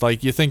list.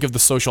 Like you think of the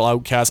Social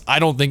Outcasts. I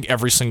don't think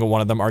every single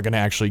one of them are going to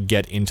actually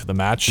get into the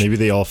match. Maybe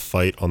they all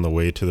fight on the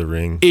way to the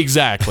ring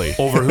Exactly.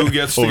 Over who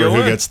gets to over go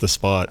who in. gets the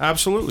spot.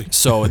 Absolutely.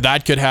 So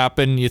that could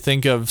happen. You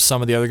think of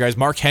some of the other guys.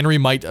 Mark Henry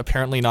might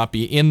apparently not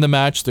be in the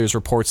match. There's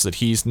reports that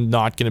he's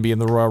not going to be in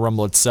the Royal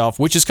Rumble itself,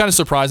 which is kind of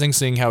surprising,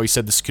 seeing how he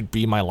said this could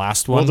be my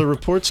last one. Well, the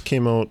reports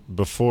came out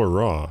before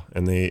Raw,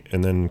 and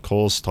then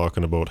Cole's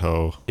talking about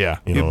how Yeah.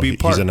 you know, He'd be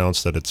part- he's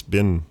announced that it's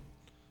been,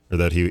 or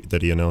that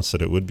he announced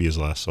that it would be his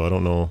last. So I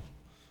don't know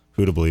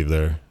who to believe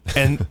there.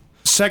 And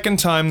second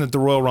time that the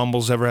Royal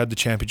Rumble's ever had the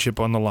championship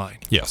on the line.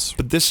 Yes.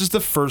 But this is the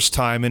first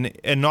time, and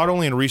not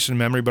only in recent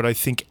memory, but I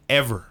think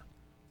ever,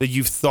 that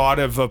you've thought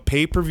of a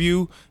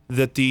pay-per-view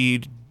that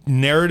the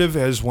narrative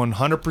has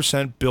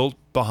 100% built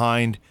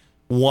behind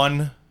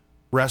one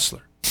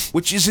wrestler,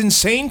 which is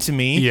insane to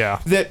me. Yeah.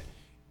 That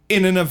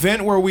in an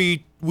event where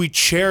we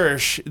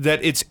cherish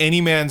that it's any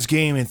man's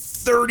game and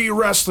 30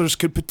 wrestlers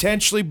could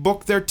potentially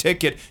book their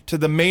ticket to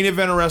the main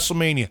event of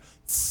WrestleMania,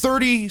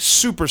 30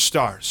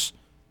 superstars,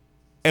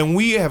 and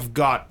we have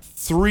got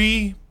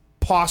 3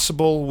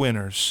 possible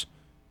winners.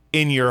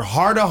 In your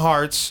heart of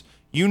hearts,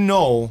 you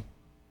know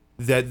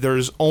that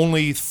there's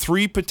only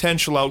 3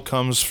 potential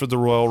outcomes for the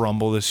Royal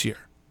Rumble this year.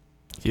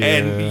 Yeah.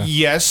 And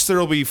yes,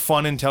 there'll be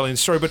fun in telling the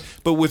story,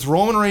 but with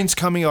Roman Reigns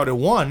coming out at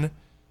 1,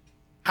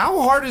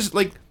 how hard is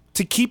it,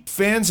 to keep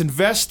fans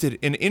invested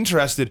and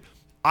interested?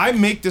 I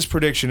make this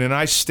prediction and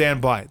I stand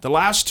by it. The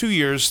last 2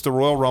 years, the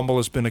Royal Rumble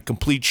has been a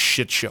complete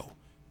shit show.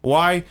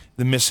 Why?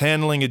 The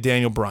mishandling of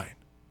Daniel Bryan.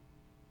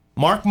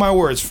 Mark my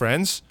words,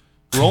 friends.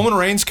 Roman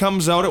Reigns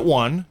comes out at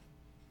 1.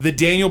 The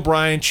Daniel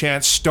Bryan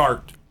chants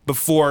start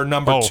before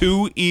number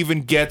 2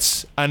 even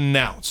gets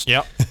announced.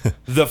 Yep.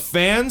 The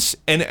fans,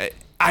 and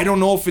I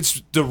don't know if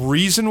it's the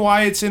reason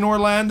why it's in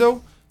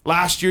Orlando.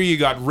 Last year you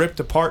got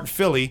ripped apart in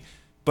Philly.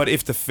 But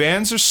if the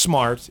fans are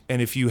smart, and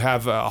if you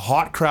have a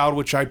hot crowd,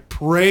 which I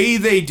pray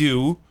they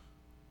do,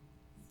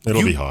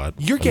 It'll be hot.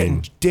 You're I getting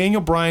mean,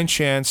 Daniel Bryan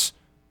chants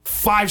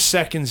 5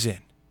 seconds in,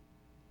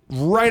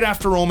 right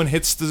after Roman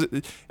hits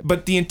the.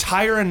 But the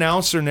entire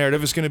announcer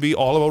narrative is going to be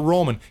all about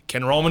Roman.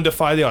 Can Roman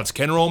defy the odds?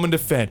 Can Roman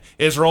defend?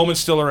 Is Roman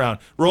still around?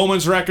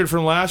 Roman's record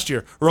from last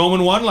year.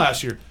 Roman won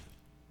last year.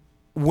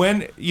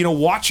 When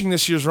watching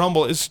this year's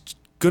Rumble is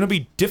going to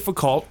be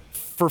difficult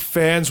for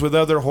fans with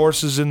other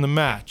horses in the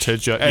match.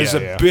 As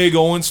a big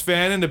Owens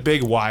fan and a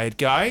big Wyatt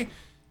guy,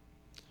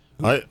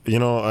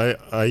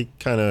 I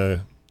kind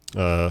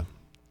of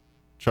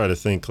try to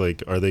think,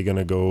 are they going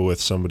to go with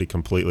somebody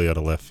completely out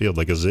of left field,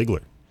 like a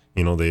Ziggler?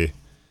 You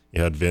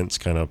had Vince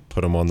kind of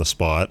put him on the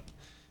spot,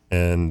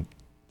 and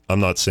I'm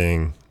not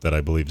saying that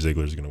I believe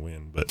Ziggler's going to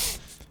win, but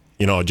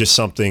just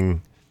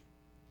something,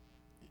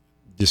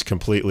 just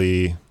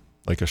completely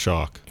like a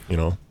shock.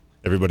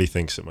 Everybody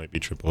thinks it might be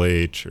Triple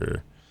H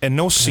and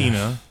no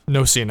Cena,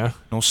 No Cena.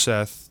 no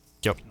Seth,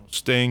 Yep. no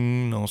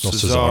Sting, no Cesaro.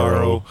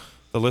 Cesaro.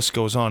 The list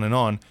goes on and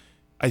on.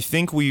 I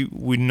think we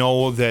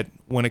know that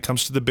when it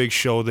comes to the big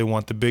show, they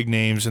want the big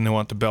names and they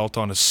want the belt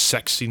on a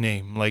sexy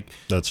name.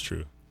 That's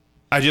true.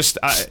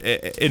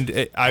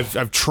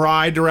 I've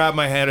tried to wrap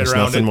my head There's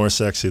around nothing it. more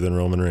sexy than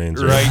Roman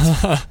Reigns, Right.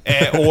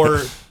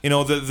 Or,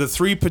 the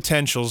 3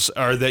 potentials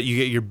are that you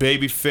get your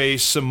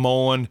babyface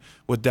Samoan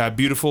with that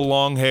beautiful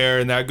long hair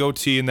and that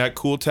goatee and that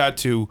cool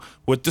tattoo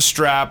with the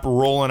strap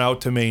rolling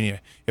out to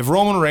Mania. If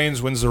Roman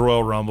Reigns wins the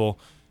Royal Rumble,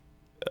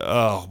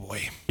 oh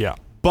boy. Yeah.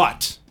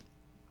 But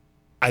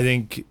I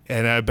think,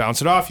 and I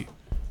bounce it off you,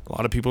 a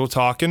lot of people are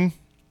talking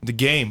the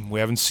game. We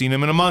haven't seen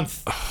him in a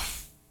month.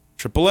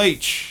 Triple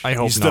H. I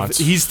hope he's not.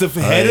 He's the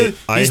head.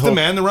 I He's the hope-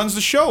 man that runs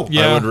the show.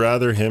 Yeah. I would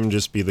rather him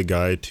just be the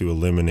guy to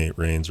eliminate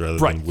Reigns rather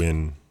Right. than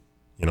win.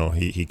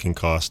 He can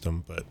cost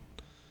him, but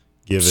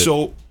give it.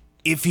 So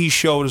if he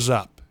shows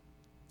up,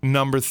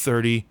 number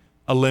 30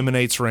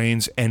 eliminates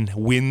Reigns and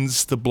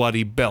wins the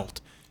bloody belt.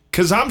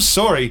 Because I'm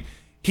sorry,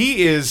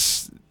 he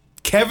is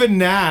Kevin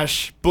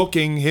Nash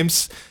booking him.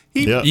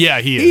 Yeah. Yeah,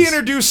 he He is.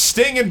 introduced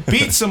Sting and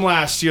beats him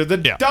last year. The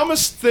Yeah.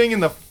 dumbest thing in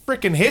the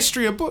freaking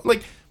history of book.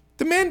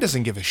 The man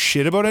doesn't give a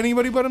shit about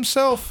anybody but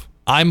himself.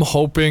 I'm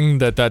hoping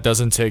that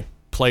doesn't take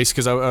place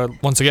because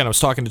once again I was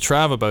talking to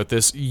Trav about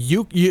this.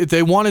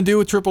 They want to do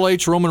with Triple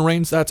H, Roman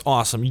Reigns. That's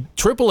awesome.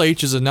 Triple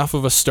H is enough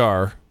of a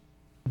star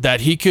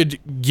that he could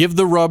give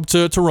the rub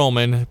to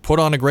Roman, put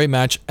on a great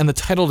match, and the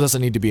title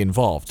doesn't need to be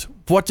involved.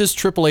 What does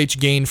Triple H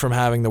gain from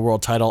having the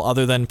world title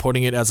other than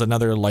putting it as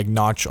another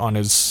notch on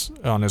his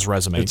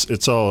resume?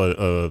 It's all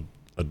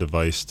a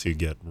device to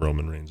get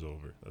Roman Reigns over.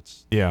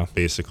 That's Yeah.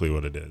 basically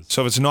what it is.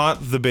 So it's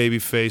not the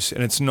babyface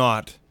and it's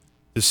not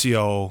the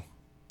COO.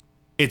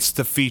 It's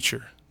the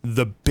feature,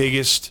 the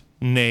biggest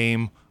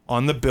name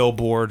on the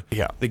billboard.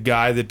 Yeah. The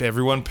guy that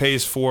everyone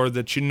pays for,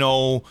 that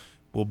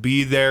will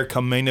be there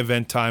come main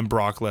event time,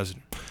 Brock Lesnar.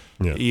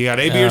 Yeah. You got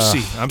A, B, or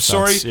C. I'm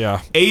sorry.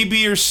 yeah. A,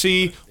 B, or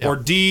C, or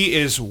D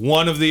is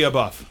one of the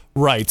above.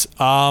 Right.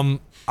 I'm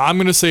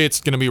gonna say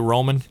it's gonna be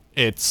Roman.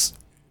 It's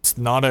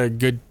not a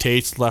good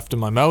taste left in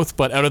my mouth,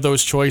 but out of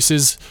those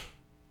choices,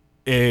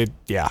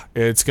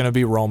 it's gonna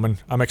be Roman.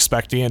 I'm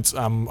expecting it.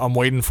 I'm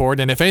waiting for it.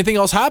 And if anything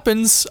else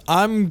happens,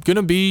 I'm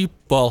gonna be,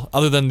 well,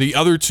 other than the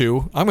other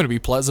two, I'm gonna be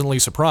pleasantly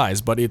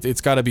surprised. But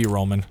it's got to be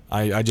Roman.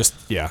 I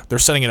just, they're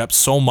setting it up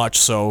so much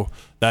so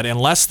that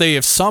unless they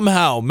have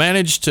somehow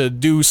managed to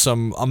do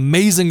some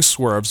amazing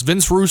swerves,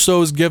 Vince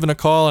Russo's given a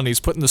call and he's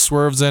putting the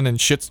swerves in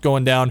and shit's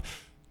going down,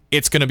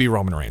 it's gonna be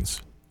Roman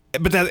Reigns.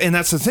 But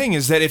that's the thing,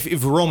 is that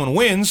if Roman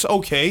wins,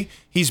 okay,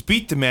 he's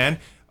beat the man.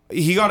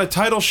 He got a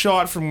title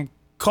shot from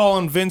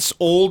calling Vince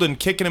old and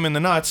kicking him in the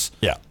nuts.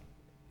 Yeah.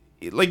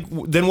 Like,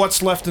 then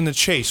what's left in the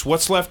chase?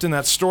 What's left in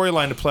that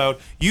storyline to play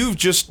out?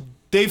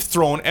 They've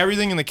thrown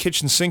everything in the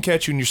kitchen sink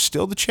at you and you're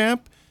still the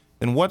champ?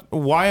 Then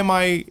why am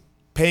I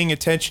paying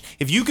attention?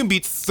 If you can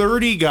beat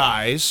 30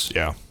 guys,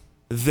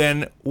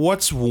 then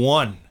what's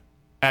one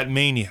at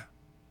Mania?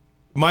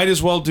 Might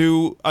as well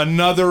do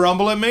another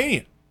Rumble at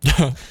Mania.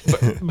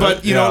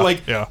 but you know,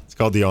 like, It's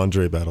called the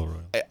Andre Battle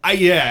Royal.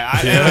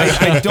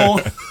 I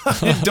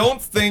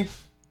don't think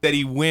that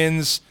he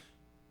wins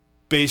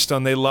based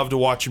on they love to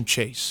watch him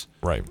chase.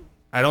 Right.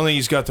 I don't think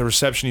he's got the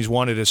reception he's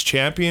wanted as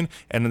champion,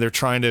 and they're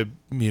trying to,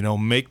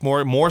 make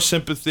more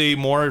sympathy,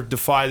 more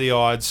defy the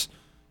odds.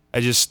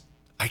 I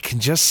can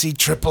just see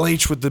Triple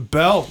H with the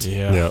belt.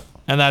 Yeah.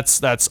 And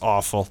that's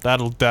awful.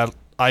 That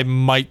I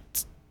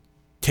might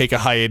take a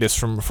hiatus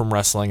from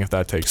wrestling if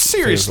that takes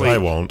Seriously. I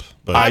won't.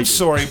 But I'm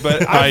sorry,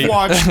 but I've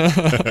watched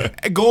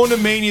going to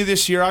Mania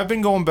this year. I've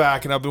been going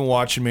back and I've been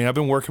watching Mania. I've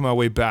been working my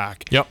way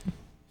back. Yep.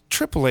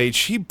 Triple H,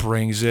 he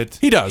brings it.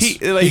 He does.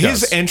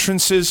 His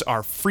entrances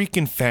are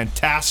freaking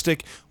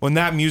fantastic. When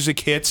that music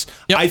hits,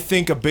 I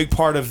think a big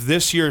part of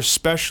this year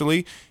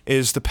especially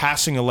is the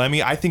passing of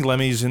Lemmy. I think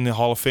Lemmy's in the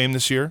Hall of Fame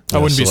this year. I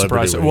wouldn't be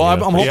surprised. Celebrity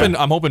Well, win,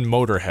 I'm hoping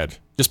Motorhead.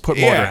 Just put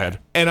Motorhead.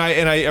 And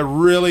I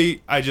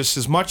really,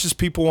 as much as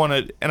people want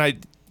to, and I,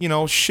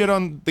 shit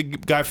on the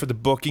guy for the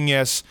booking,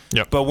 yes.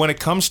 Yep. But when it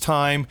comes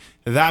time,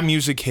 that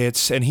music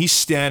hits and he's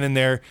standing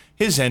there,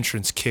 his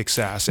entrance kicks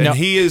ass. And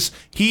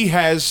he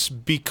has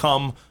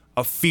become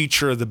a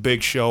feature of the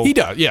Big Show. He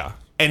does, yeah.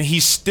 And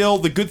he's still,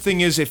 the good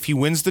thing is if he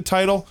wins the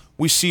title,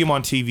 we see him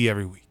on TV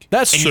every week.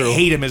 That's and true. You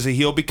hate him as a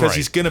heel because Right.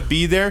 he's going to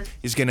be there.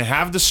 He's going to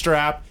have the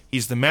strap.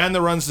 He's the man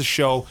that runs the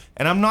show.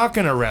 And I'm not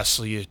going to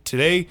wrestle you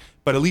today,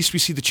 but at least we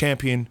see the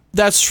champion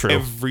That's true.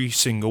 every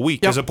single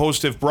week. Yep. As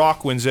opposed to if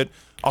Brock wins it,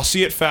 I'll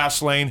see it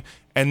Fastlane,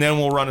 and then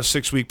we'll run a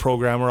 6-week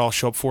program where I'll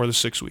show up for the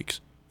 6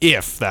 weeks.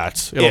 If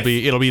that. It'll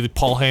be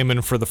Paul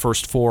Heyman for the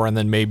first 4 and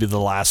then maybe the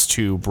last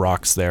 2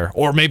 Brock's there.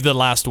 Or maybe the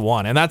last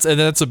 1. And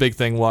that's a big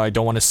thing why I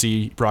don't want to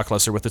see Brock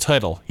Lesnar with the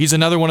title. He's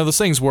another one of those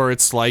things where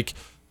it's like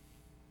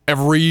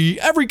every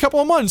couple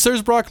of months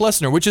there's Brock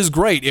Lesnar, which is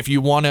great if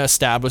you want to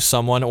establish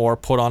someone or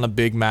put on a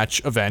big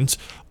match event.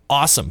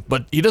 Awesome.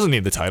 But he doesn't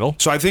need the title.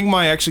 So I think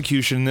my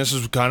execution, this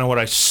is kind of what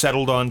I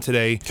settled on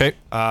today. Okay.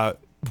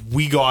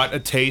 We got a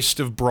taste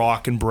of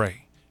Brock and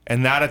Bray.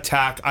 And that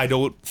attack, I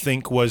don't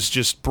think was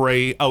just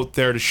Bray out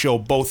there to show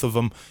both of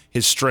them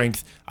his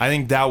strength. I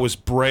think that was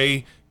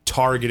Bray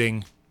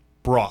targeting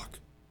Brock.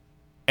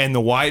 And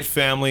the Wyatt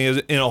family is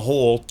in a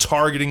whole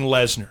targeting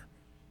Lesnar.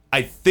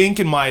 I think,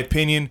 in my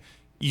opinion,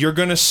 you're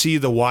going to see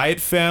the Wyatt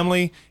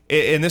family,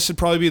 and this would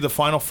probably be the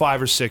final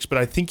 5 or 6, but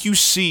I think you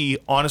see,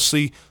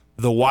 honestly,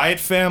 the Wyatt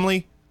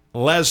family,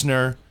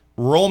 Lesnar,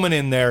 Roman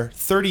in there,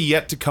 30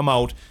 yet to come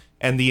out,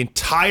 and the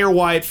entire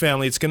Wyatt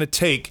family it's going to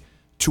take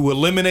to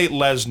eliminate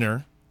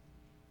Lesnar.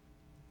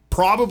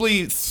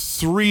 Probably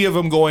 3 of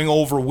them going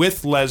over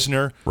with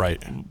Lesnar.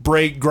 Right.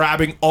 Bray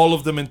grabbing all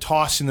of them and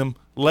tossing them.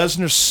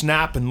 Lesnar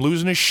snapping,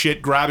 losing his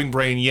shit, grabbing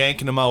Bray and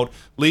yanking him out,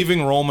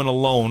 leaving Roman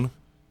alone,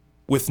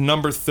 with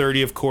number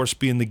 30, of course,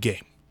 being the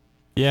game.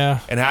 Yeah.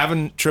 And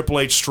having Triple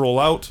H stroll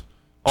out.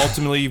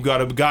 Ultimately, you've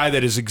got a guy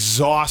that is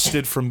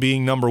exhausted from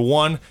being number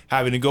 1,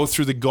 having to go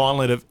through the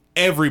gauntlet of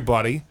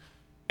everybody.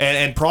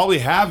 And probably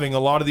having a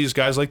lot of these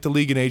guys like the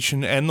League of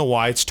Nations and the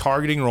Wyatts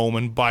targeting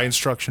Roman by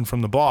instruction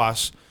from the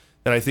boss,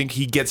 that I think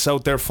he gets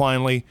out there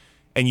finally,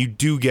 and you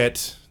do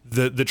get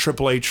the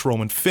Triple H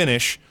Roman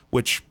finish,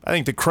 which I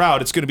think the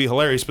crowd, it's going to be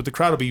hilarious, but the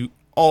crowd will be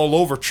all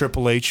over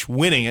Triple H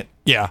winning it.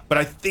 Yeah. But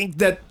I think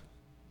that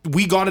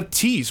we got a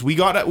tease. We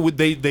got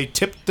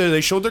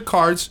they showed their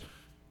cards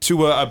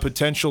to a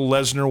potential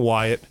Lesnar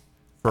Wyatt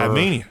at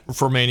Mania.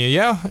 For Mania,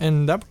 yeah,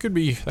 and that could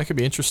be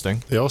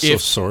interesting. They also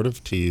sort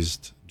of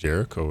teased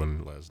Jericho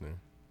and Lesnar.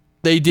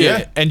 They did,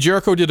 Yeah. and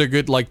Jericho did a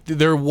good,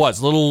 there was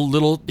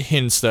little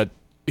hints that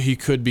he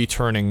could be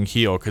turning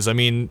heel, because I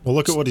mean, Well,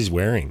 look at what he's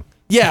wearing.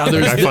 yeah,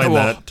 there's. I find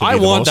that to be I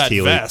the want most that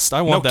heel-y. vest.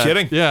 I want No that.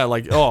 kidding. Yeah,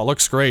 it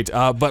looks great.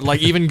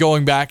 But even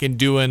going back and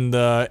doing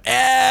the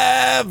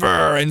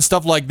ever and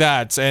stuff like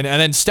that, and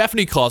then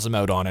Stephanie calls him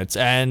out on it,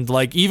 and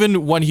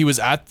even when he was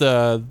at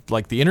the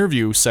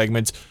interview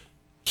segment,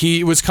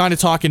 he was kind of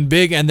talking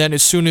big, and then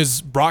as soon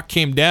as Brock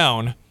came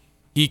down,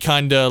 he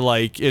kind of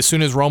like, as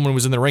soon as Roman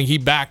was in the ring, he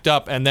backed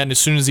up, and then as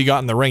soon as he got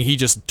in the ring, he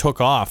just took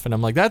off. And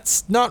I'm like,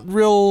 that's not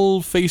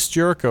real face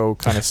Jericho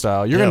kind of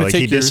style. You're going to like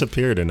take he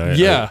disappeared, and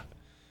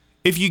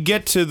If you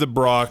get to the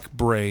Brock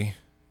Bray,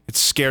 it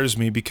scares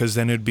me because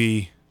then it'd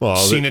be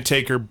Cena,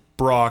 Taker,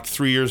 Brock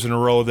 3 years in a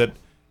row. That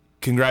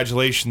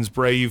congratulations,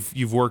 Bray,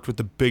 you've worked with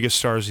the biggest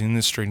stars in the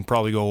industry and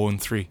probably go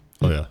 0-3.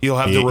 Oh yeah, he'll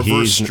have the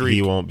reverse streak.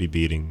 He won't be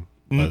beating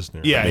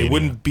Lesnar. Yeah, he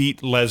wouldn't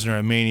beat Lesnar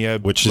at Mania,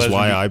 which is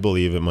why I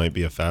believe it might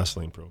be a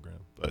Fastlane program.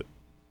 But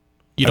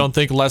you don't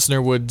think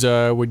Lesnar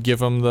would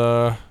give him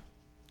the?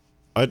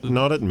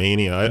 Not at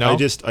Mania. No? I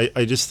just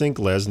think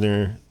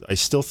Lesnar. I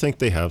still think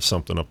they have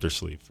something up their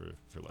sleeve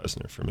for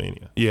Lesnar for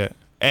Mania. Yeah,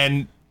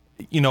 and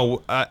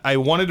I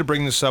wanted to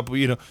bring this up.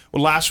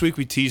 Last week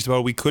we teased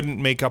about we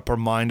couldn't make up our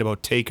mind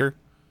about Taker,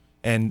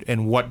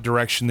 and what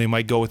direction they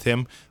might go with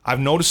him. I've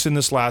noticed in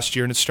this last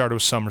year, and it started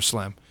with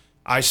SummerSlam.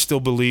 I still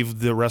believe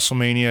the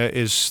WrestleMania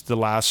is the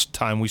last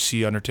time we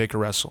see Undertaker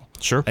wrestle.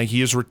 Sure. And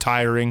he is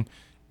retiring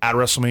at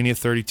WrestleMania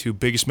 32,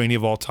 biggest Mania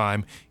of all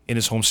time, in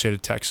his home state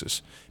of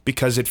Texas.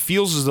 Because it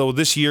feels as though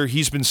this year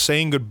he's been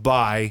saying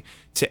goodbye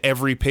to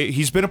every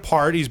he's been a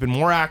part, he's been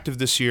more active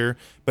this year,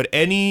 but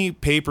any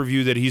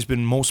pay-per-view that he's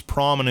been most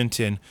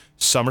prominent in,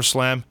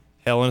 SummerSlam,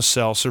 Hell in a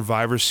Cell,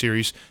 Survivor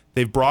Series,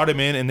 they've brought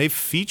him in and they've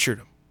featured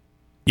him.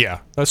 Yeah,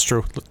 that's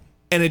true.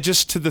 And it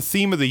just, to the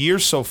theme of the year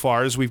so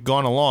far as we've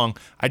gone along,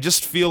 I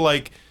just feel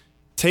like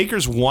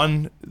Taker's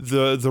won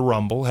the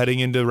Rumble heading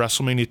into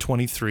WrestleMania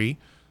 23.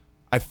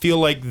 I feel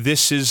like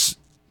this is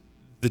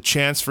the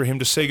chance for him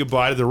to say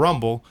goodbye to the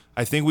Rumble.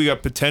 I think we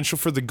got potential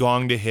for the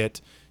gong to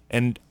hit,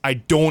 and I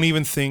don't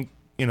even think,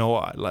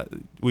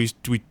 we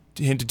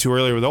hinted to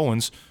earlier with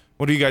Owens.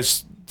 What do you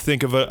guys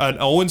think of an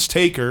Owens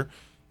Taker?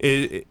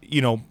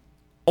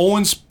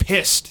 Owens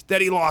pissed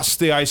that he lost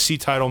the IC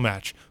title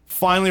match.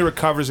 Finally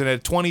recovers, and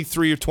at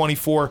 23 or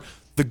 24,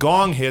 the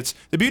gong hits.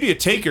 The beauty of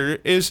Taker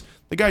is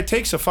the guy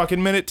takes a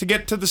fucking minute to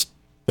get to the.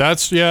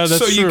 That's true.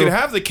 So you can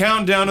have the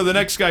countdown of the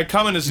next guy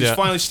coming as he's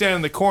finally standing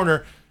in the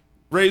corner,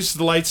 raises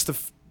the lights. The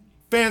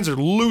fans are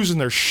losing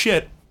their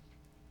shit.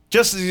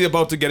 Just as he's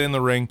about to get in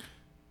the ring,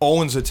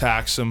 Owens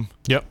attacks him.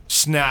 Yep.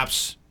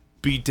 Snaps,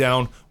 beat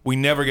down. We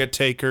never get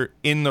Taker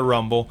in the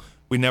Rumble.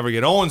 We never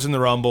get Owens in the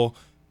Rumble.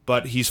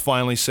 But he's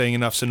finally saying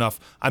enough's enough.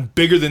 I'm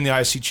bigger than the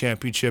IC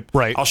Championship.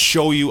 Right. I'll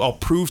show you. I'll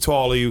prove to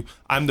all of you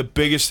I'm the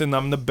biggest and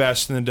I'm the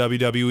best in the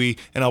WWE,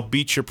 and I'll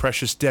beat your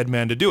precious dead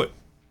man to do it.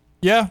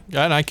 Yeah,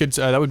 and I could.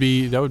 That would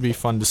be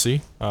fun to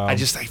see. I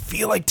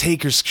feel like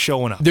Taker's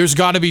showing up. There's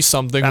got to be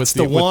something. That's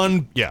with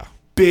one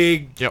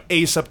big Yep.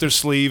 ace up their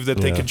sleeve that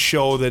they can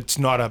show that's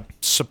not a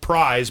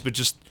surprise, but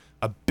just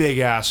a big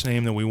ass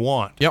name that we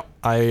want. Yep,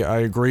 I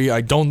agree.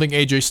 I don't think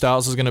AJ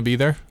Styles is going to be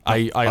there.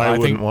 I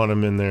wouldn't think want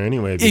him in there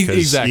anyway because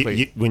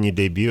exactly. when you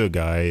debut a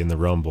guy in the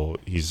Rumble,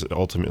 he's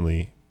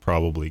ultimately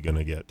probably going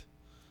to get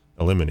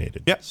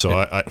eliminated. Yep. So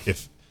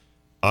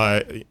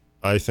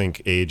I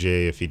think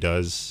AJ, if he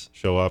does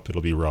show up,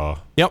 it'll be Raw.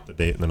 Yep. The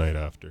date and the night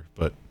after,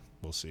 but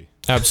we'll see.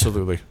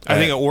 Absolutely. I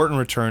think an Orton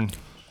return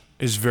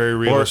is very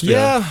realistic.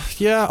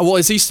 Yeah. Well,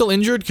 is he still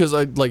injured? Because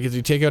did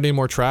he take out any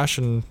more trash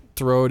and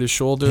throw at his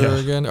shoulder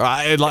again?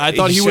 I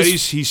thought he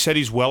was. He said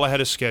he's well ahead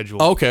of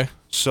schedule. Okay.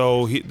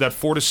 So that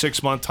 4 to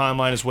 6 month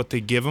timeline is what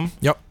they give him.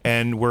 Yep.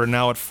 And we're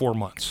now at 4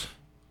 months.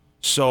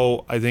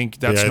 So I think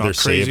that's they either not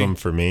crazy. save him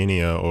for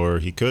Mania or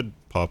he could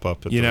pop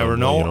up at you the never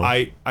Rumble, know.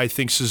 I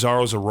think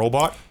Cesaro's a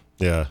robot.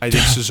 Yeah. I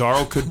think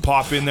Cesaro could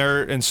pop in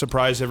there and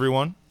surprise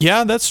everyone.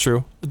 Yeah, that's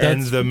true.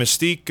 And the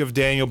mystique of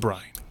Daniel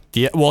Bryan.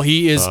 Yeah, well,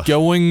 he is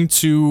going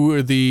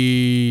to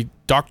the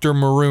Dr.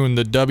 Maroon,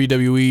 the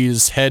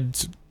WWE's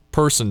head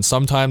person,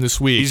 sometime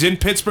this week. He's in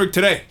Pittsburgh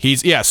today.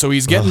 So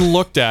he's getting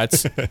looked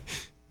at.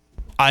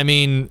 I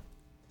mean,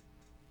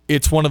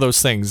 it's one of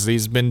those things.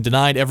 He's been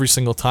denied every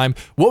single time.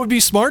 What would be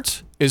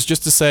smart is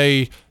just to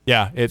say,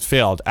 yeah, it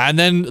failed. And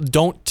then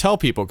don't tell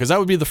people, because that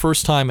would be the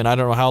first time in I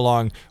don't know how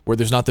long where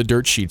there's not the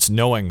dirt sheets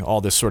knowing all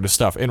this sort of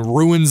stuff and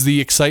ruins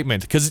the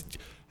excitement. Because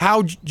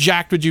how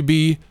jacked would you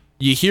be?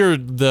 You hear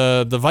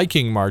the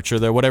Viking March or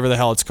the whatever the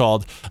hell it's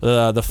called,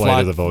 the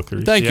Flight of the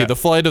Valkyries. Thank you, the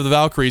Flight of the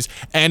Valkyries,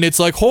 and it's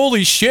like,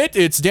 holy shit,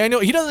 it's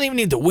Daniel. He doesn't even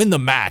need to win the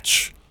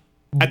match.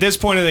 At this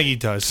point, I think he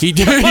does. He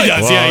does.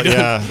 Well, He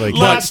does. like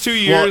Last 2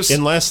 years,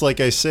 unless, like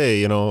I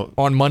say,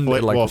 on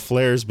Monday,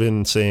 Flair's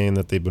been saying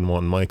that they've been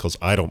wanting Michaels.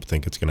 I don't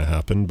think it's going to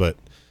happen, but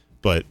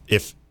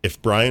if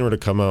Bryan were to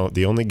come out,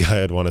 the only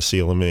guy I'd want to see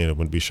eliminated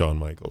would be Shawn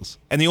Michaels.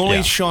 And the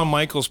only Shawn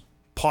Michaels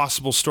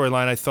possible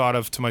storyline I thought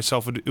of to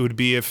myself would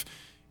be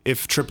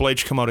if Triple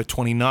H come out at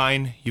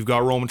 29, you've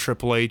got Roman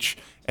Triple H,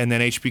 and then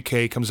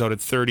HBK comes out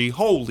at 30.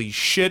 Holy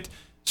shit.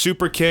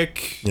 Super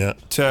kick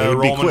to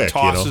Roman, quick,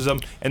 tosses him,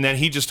 and then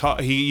he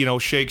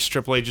shakes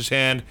Triple H's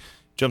hand,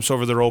 jumps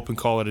over the rope, and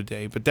call it a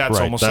day. But that's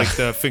almost like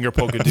the finger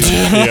poke of doom.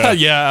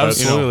 Yeah,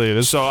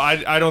 absolutely. So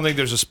I don't think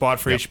there's a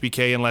spot for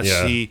HBK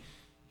unless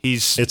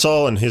he's. It's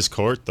all in his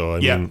court, though. I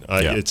mean,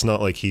 it's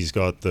not like he's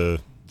got the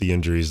the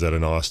injuries that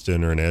an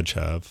Austin or an Edge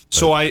have.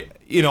 So I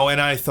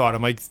thought,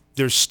 I'm like,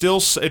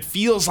 it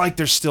feels like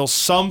there's still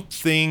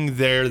something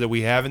there that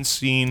we haven't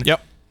seen.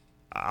 Yep.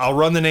 I'll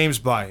run the names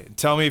by it.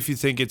 Tell me if you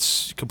think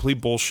it's complete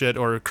bullshit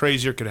or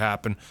crazier could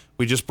happen.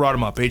 We just brought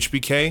him up.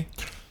 HBK?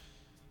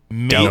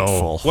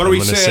 Doubtful. What do I'm we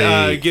gonna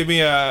say? Give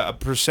me a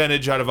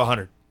percentage out of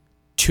 100.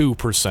 2%.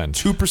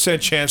 2%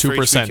 chance for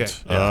 2%.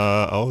 HBK.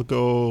 I'll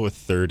go with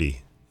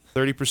 30.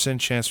 30%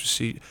 chance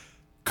for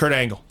Kurt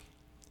Angle.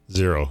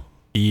 0.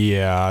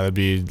 Yeah, that'd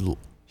be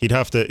He'd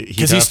have to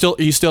because he's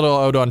still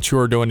out on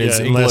tour doing his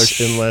English.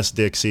 unless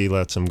Dixie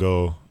lets him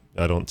go.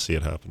 I don't see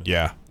it happening.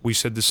 Yeah, We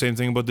said the same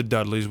thing about the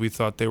Dudleys. We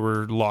thought they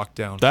were locked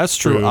down. that's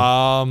true.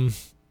 True.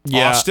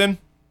 Yeah, Austin?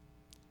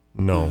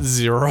 No.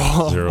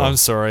 0. 0. I'm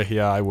sorry.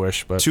 Yeah, I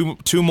wish, but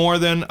Two more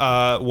then.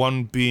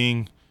 One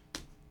being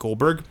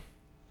Goldberg.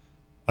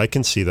 I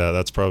can see that.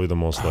 That's probably the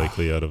most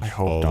likely out of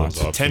hope all not. those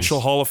options. Potential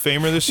Hall of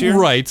Famer this year.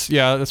 right.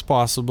 Yeah, that's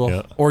possible.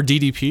 Yeah. Or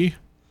DDP.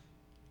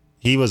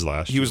 He was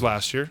last year. He was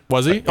last year.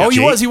 Was he? Yeah. Oh,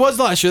 Jake- he was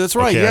last year. That's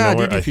right. Okay, Yeah, I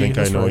know DDP. I think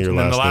I that's know right. your And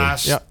then the last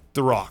last, Yeah.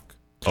 The Rock.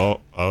 Oh,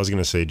 I was going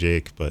to say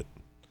Jake, but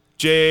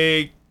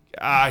Jake,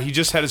 he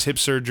just had his hip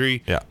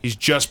surgery. Yeah. He's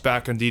just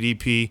back on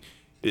DDP.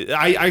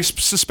 I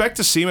suspect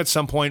to see him at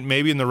some point,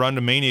 maybe in the run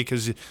to Mania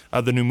because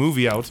of the new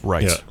movie out.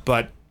 Right. Yeah.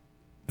 But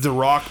The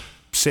Rock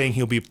saying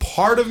he'll be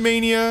part of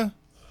Mania.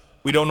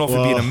 We don't know if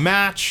it'll be in a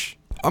match.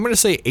 I'm gonna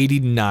say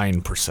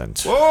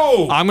 89%.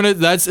 Whoa! I'm gonna.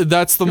 That's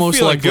the most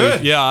feeling likely.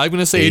 good. Yeah, I'm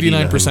gonna say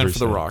 89% for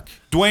The 89%. Rock.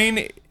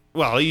 Dwayne,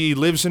 well, he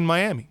lives in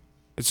Miami.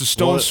 It's a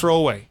stone's throw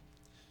away.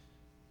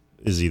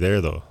 is he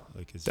there though?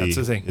 Like, That's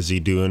the thing. Is he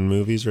doing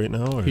movies right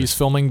now? Or? He's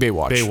filming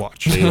Baywatch.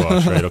 Baywatch.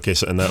 Baywatch, right? Okay,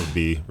 so and that would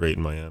be right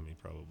in Miami,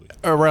 probably.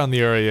 Around the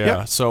area. Yeah.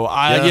 Yep. So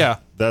yeah.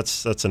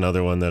 That's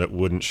another one that it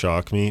wouldn't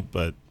shock me,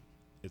 but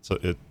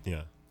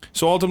yeah.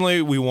 So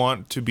ultimately, we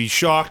want to be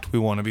shocked. We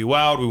want to be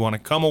wowed. We want to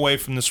come away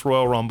from this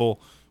Royal Rumble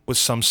with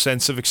some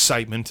sense of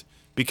excitement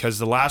because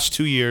the last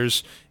 2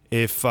 years,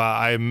 if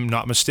I'm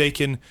not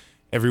mistaken,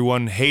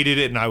 everyone hated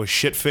it and I was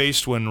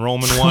shit-faced when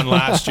Roman won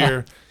last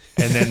year.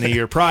 And then the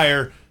year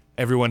prior,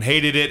 everyone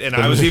hated it and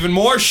I was even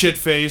more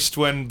shit-faced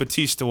when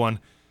Batista won.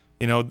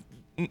 You know,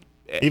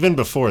 Even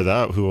before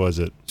that, who was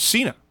it?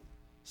 Cena.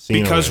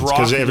 Cena Because wins.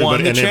 Rock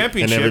won the and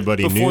championship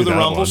everybody before knew the that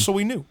Rumble, one. so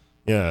we knew.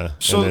 Yeah,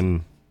 So- and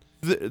then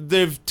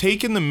They've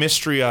taken the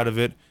mystery out of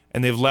it,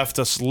 and they've left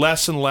us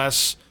less and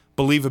less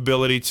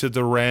believability to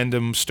the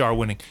random star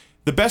winning.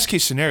 The best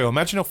case scenario,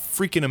 imagine how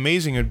freaking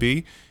amazing it would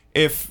be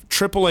if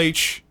Triple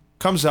H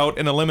comes out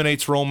and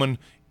eliminates Roman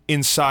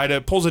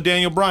pulls a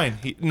Daniel Bryan,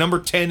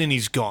 number 10, and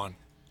he's gone.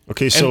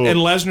 okay, so And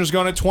Lesnar's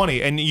gone at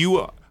 20, and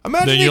you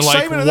imagine Then the you're like,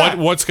 excitement of that.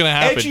 what's gonna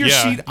happen? Edge of your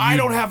Yeah, seat, I you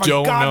don't have a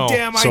don't know.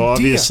 goddamn idea. so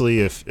obviously,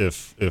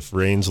 if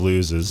Reigns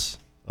loses,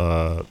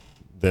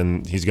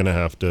 then he's gonna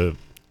have to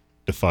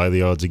defy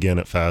the odds again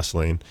at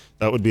Fastlane.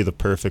 That would be the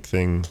perfect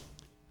thing,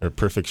 or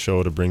perfect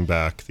show to bring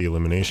back the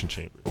Elimination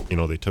Chamber. You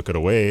know, they took it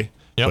away,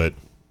 Yep.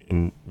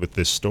 but with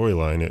this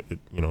storyline, it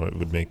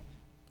would make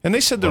And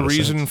they said the lot of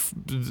reason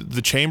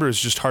the chamber is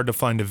just hard to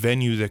find a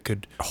venue that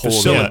could Hold it.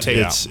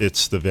 facilitate.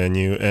 it's the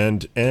venue,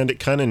 and it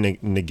kind of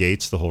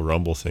negates the whole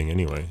Rumble thing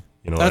anyway.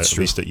 You know, That's at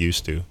true. least it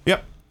used to.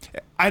 Yep.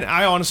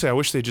 I honestly, I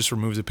wish they just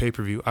removed the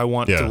pay-per-view. I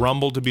want Yeah. the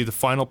Rumble to be the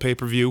final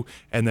pay-per-view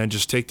and then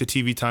just take the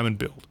TV time and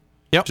build.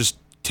 Yep. Just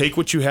take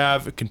what you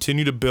have,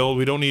 continue to build.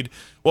 We don't need,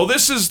 well,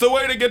 this is the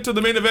way to get to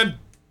the main event,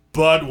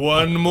 but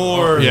one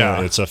more.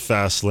 Yeah. It's a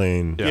fast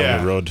lane Yeah.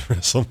 on the road to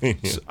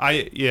WrestleMania.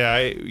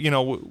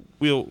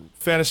 We'll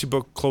fantasy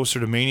book closer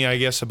to Mania, I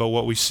guess, about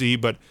what we see,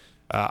 but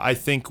I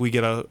think we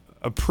get a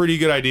pretty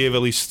good idea of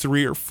at least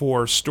 3 or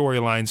 4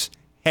 storylines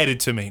headed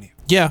to Mania.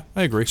 Yeah,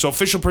 I agree. So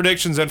official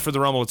predictions then for the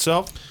Rumble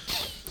itself.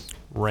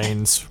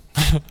 Reigns.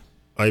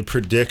 I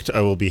predict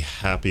I will be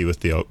happy with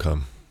the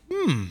outcome.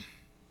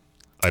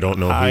 I don't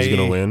know who's I-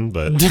 gonna win,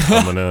 but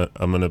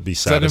I'm gonna be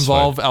Does satisfied. that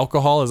involve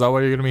alcohol? Is that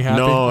why you're gonna be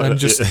happy? No, And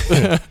just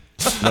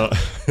no,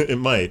 it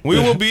might. We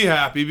will be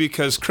happy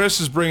because Chris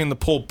is bringing the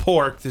pulled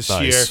pork this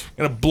Nice. year.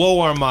 Going to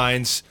blow our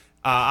minds.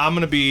 I'm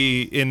going to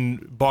be in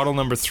bottle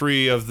number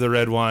 3 of the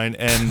red wine,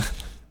 and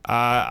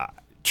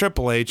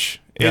Triple H.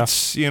 Yeah.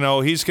 It's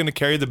he's going to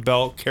carry the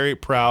belt, carry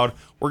it proud.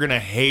 We're going to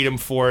hate him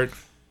for it.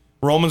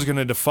 Roman's going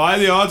to defy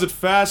the odds at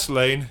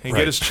Fastlane and Right.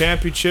 get his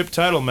championship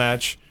title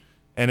match,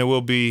 and it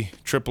will be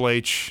Triple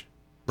H,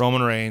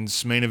 Roman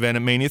Reigns, main event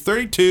at Mania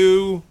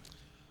 32.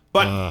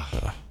 But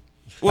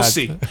we'll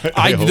see.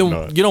 I hope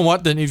not. You know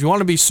what? Then, if you want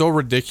to be so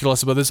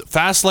ridiculous about this,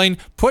 Fastlane,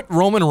 put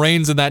Roman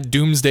Reigns in that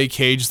doomsday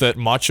cage that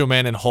Macho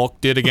Man and Hulk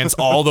did against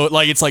all the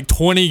it's like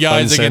 20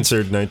 guys against.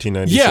 Uncensored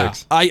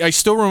 1996. Yeah, I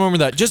still remember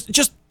that.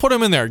 Just put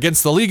him in there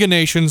against the League of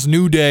Nations,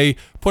 New Day.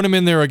 Put him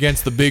in there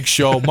against the Big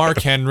Show, Mark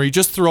Henry.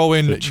 Just throw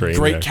in train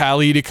Great wreck.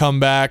 Khali to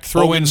come back.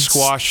 Throw Hogan in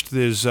squashed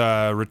his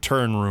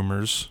return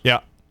rumors,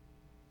 Yeah,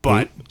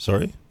 but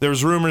Sorry. there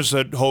was rumors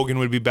that Hogan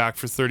would be back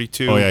for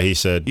 32. Oh yeah, he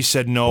said. He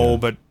said no,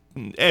 but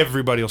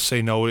everybody will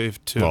say no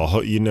if to.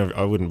 Well, you never.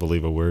 I wouldn't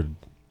believe a word.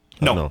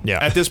 no.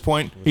 Yeah. At this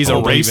point, he's a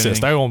I'll believe racist.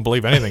 anything. I won't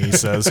believe anything he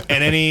says.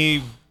 And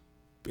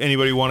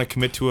anybody want to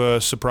commit to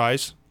a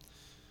surprise?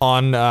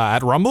 on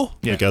at Rumble.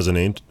 Yeah. Like as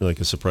like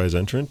a surprise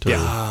entrant?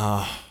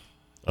 Or,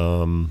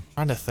 Trying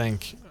to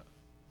think.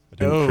 I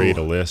didn't create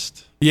a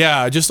list.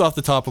 Yeah, just off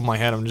the top of my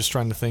head, I'm just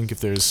trying to think if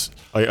there's.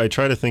 I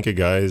try to think of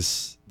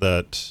guys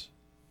that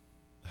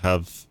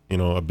have,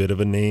 a bit of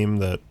a name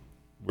that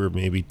were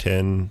maybe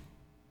 10,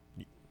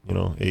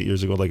 8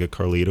 years ago, like a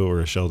Carlito or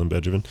a Sheldon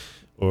Benjamin,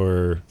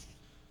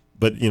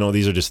 but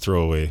these are just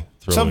throwaway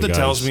Something guys,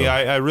 tells me so.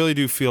 I really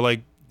do feel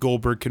like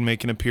Goldberg can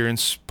make an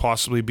appearance,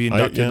 possibly be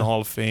inducted in the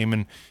Hall of Fame,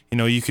 and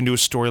you can do a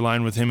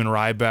storyline with him and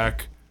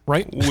Ryback,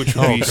 Right? which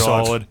would be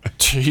solid.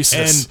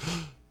 Jesus.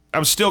 And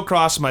I'm still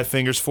crossing my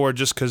fingers for it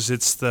just because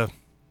it's the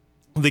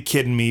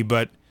kid in me.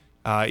 But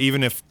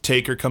even if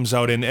Taker comes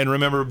out and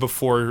remember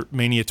before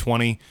Mania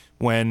 20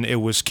 when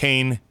it was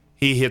Kane,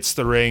 he hits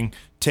the ring,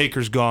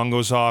 Taker's gong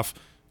goes off.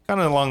 Kind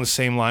of along the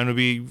same line, would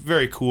be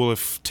very cool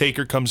if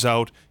Taker comes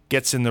out,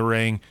 gets in the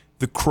ring,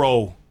 the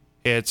Crow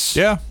hits,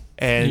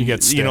 and you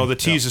get Sting. the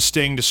tease of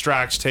Sting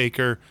distracts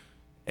Taker,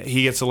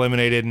 he gets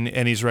eliminated,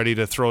 and he's ready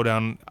to throw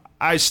down.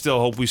 I still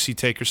hope we see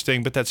Taker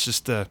Sting, but that's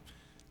just the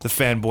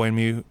fanboy in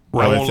me.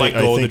 I won't let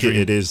go of the dream.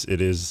 It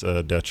is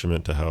a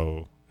detriment to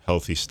how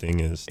healthy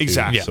Sting is. Too.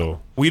 Exactly. Yeah.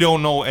 So we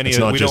don't know any. it's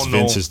not we just don't know,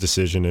 Vince's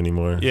decision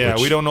anymore. Yeah,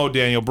 we don't know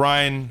Daniel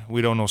Bryan.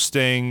 We don't know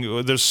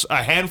Sting. There's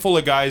a handful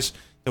of guys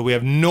that we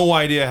have no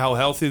idea how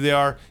healthy they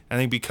are. I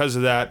think because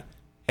of that,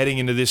 heading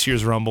into this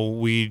year's Rumble,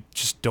 we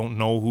just don't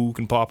know who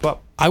can pop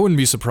up. I wouldn't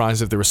be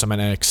surprised if there were some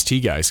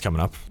NXT guys coming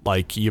up.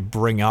 Like you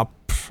bring up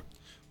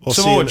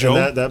Samoa Joe.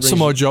 That brings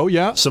Samoa Joe,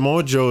 yeah.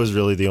 Samoa Joe is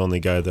really the only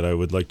guy that I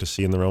would like to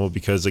see in the Rumble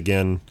because,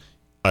 again,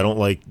 I don't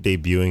like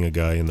debuting a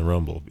guy in the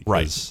Rumble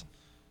because,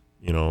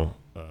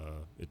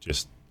 it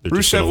just...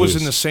 Rusev was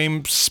in the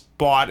same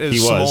spot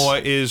as Samoa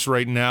is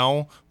right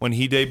now when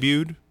he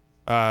debuted.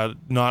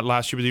 Not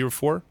last year, but the year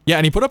before. Yeah,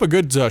 and he put up a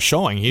good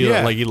showing. He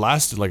Yeah. he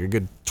lasted like a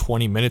good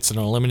 20 minutes and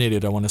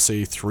eliminated, I want to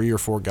say, 3 or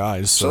 4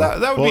 guys. So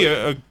that would be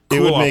a cool It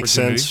would make opportunity.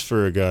 sense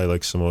for a guy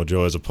like Samoa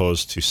Joe as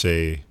opposed to,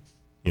 say,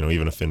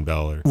 even a Finn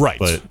Balor. Right.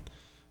 But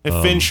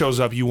If Finn shows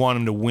up, you want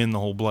him to win the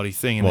whole bloody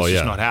thing, and it's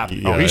just not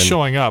happening. Yeah, he's and-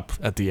 showing up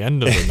at the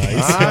end of the night.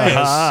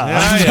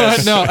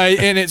 Yes. No,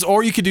 and it's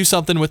or you could do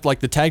something with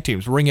like the tag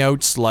teams, ring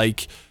outs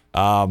like,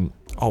 oh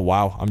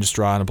wow, I'm just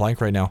drawing a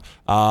blank right now.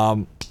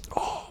 Oh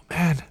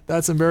man,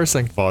 that's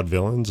embarrassing.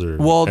 Vaudevillains or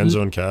Well,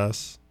 Enzo and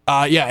Cass.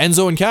 Yeah,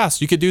 Enzo and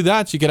Cass. You could do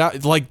that. You could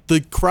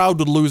the crowd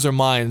would lose their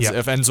minds Yep.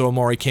 if Enzo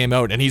Amore came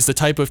out, and he's the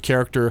type of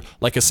character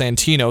like a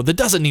Santino that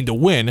doesn't need to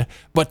win,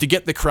 but to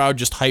get the crowd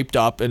just hyped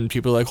up and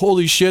people are like,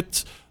 holy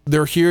shit,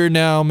 they're here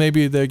now.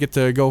 Maybe they get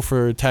to go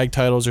for tag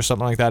titles or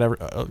something like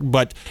that.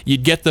 But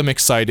you'd get them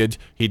excited.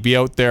 He'd be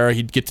out there.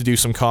 He'd get to do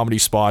some comedy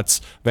spots.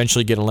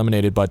 Eventually get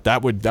eliminated, but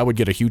that would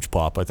get a huge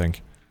pop, I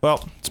think.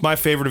 Well, it's my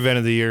favorite event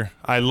of the year.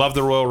 I love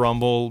the Royal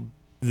Rumble.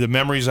 The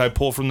memories I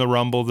pull from the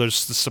Rumble,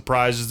 there's the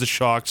surprises, the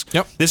shocks.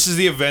 Yep. This is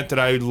the event that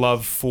I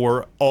love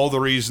for all the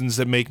reasons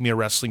that make me a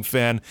wrestling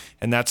fan,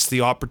 and that's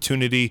the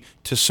opportunity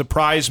to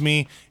surprise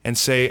me and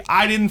say,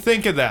 I didn't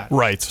think of that.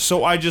 Right.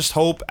 So I just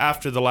hope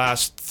after the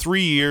last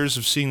 3 years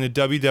of seeing the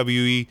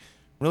WWE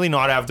really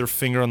not have their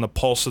finger on the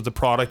pulse of the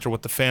product or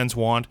what the fans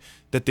want,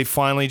 that they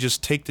finally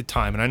just take the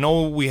time. And I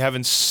know we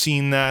haven't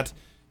seen that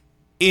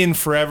in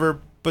forever,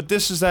 but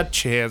this is that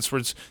chance where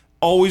it's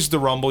always the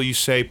Rumble, you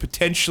say,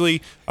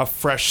 potentially a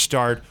fresh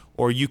start,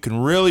 or you can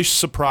really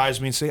surprise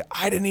me and say,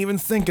 I didn't even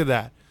think of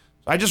that.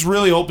 I just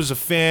really hope as a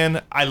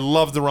fan, I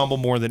love the Rumble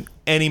more than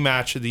any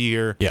match of the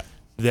year, Yeah.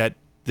 that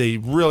they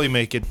really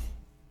make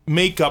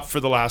up for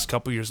the last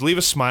couple of years. Leave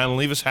us smiling,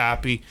 leave us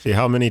happy. See,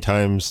 how many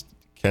times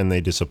can they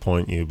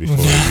disappoint you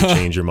before you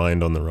change your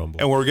mind on the Rumble?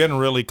 And we're getting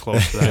really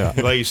close to that.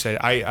 Like you said,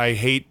 I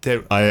hate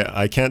that.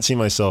 I can't see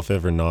myself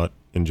ever not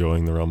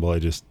enjoying the Rumble. I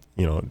just,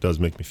 it does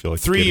make me feel like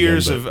 3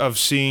 years of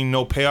seeing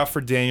no payoff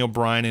for Daniel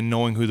Bryan and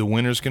knowing who the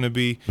winner's going to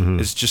be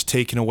is just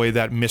taking away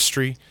that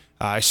mystery.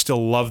 I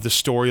still love the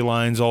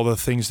storylines, all the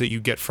things that you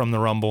get from the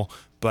Rumble.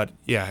 But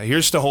yeah,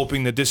 here's to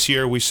hoping that this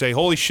year we say,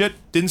 holy shit,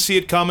 didn't see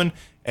it coming.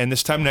 And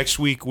this time next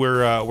week,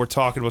 we're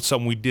talking about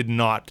something we did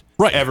not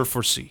ever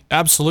foresee.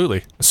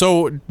 Absolutely.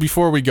 So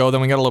before we go,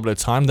 then we got a little bit of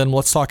time. Then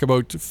let's talk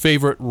about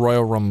favorite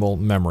Royal Rumble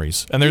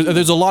memories. And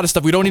there's a lot of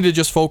stuff. We don't need to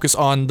just focus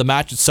on the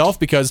match itself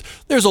because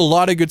there's a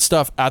lot of good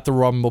stuff at the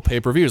Rumble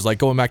pay-per-views. Like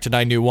going back to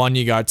 91,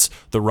 you got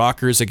the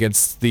Rockers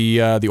against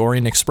the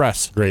Orient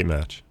Express. Great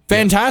match.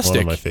 Fantastic.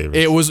 One of my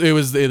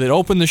favorites. It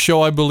opened the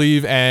show, I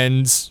believe,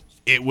 and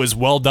it was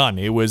well done.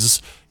 It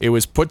was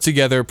put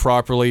together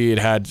properly. It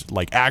had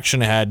like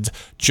action, it had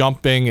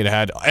jumping, it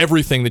had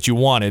everything that you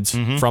wanted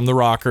from the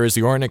Rockers.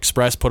 The Orient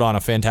Express put on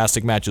a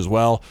fantastic match as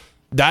well.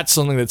 That's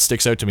something that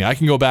sticks out to me. I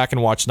can go back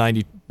and watch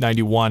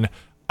 91,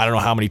 I don't know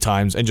how many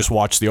times, and just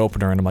watch the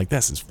opener, and I'm like,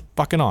 this is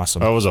fucking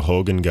awesome. I was a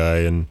Hogan guy,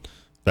 and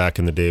back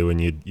in the day when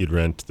you'd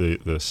rent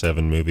the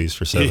 7 movies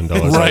for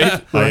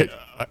 $7. Right.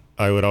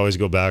 I would always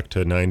go back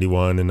to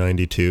 91 and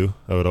 92.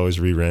 I would always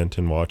re-rent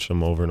and watch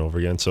them over and over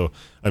again. So,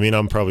 I mean,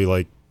 I'm probably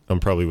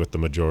with the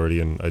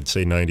majority, and I'd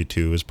say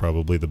 92 is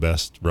probably the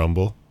best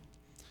Rumble.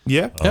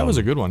 Yeah. That was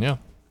a good one, yeah.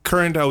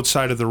 current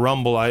outside of the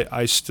Rumble,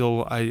 I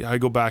still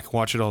go back and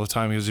watch it all the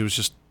time because it was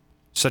just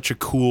such a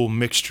cool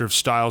mixture of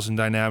styles and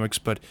dynamics.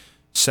 But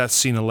Seth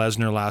Cena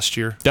Lesnar last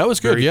year, That was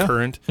good, very yeah.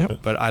 current. Yep.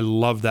 But I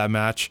love that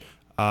match.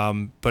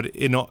 But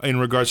in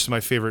regards to my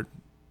favorite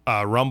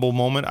Rumble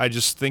moment, I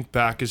just think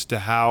back as to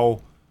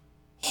how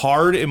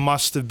hard it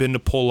must have been to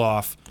pull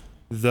off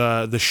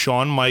the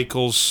Shawn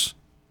Michaels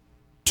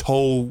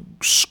toe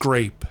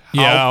scrape.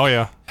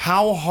 Yeah.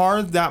 How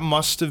hard that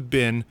must have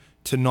been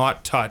to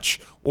not touch,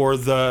 or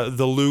the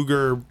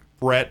Luger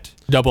Brett,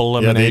 Double Yeah,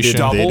 elimination.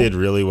 Double? they did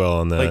really well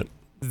on that. like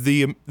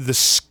the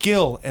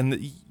skill,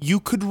 and you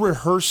could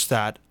rehearse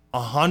that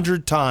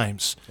 100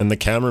 times. And the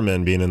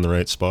cameramen being in the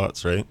right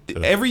spots, right?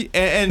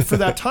 And for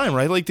that time,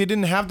 right? Like, they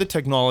didn't have the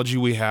technology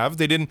we have.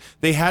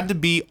 They had to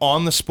be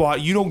on the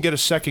spot. You don't get a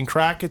second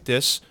crack at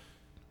this.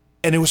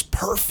 And it was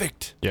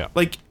perfect. Yeah.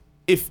 Like,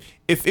 if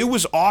it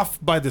was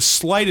off by the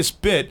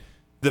slightest bit,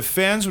 the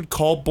fans would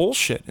call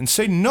bullshit and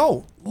say,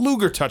 no,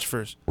 Luger touched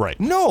first. Right.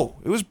 No,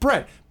 it was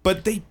Brett.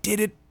 But they did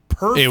it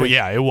perfect. It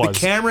was. The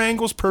camera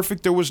angle's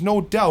perfect. There was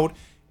no doubt.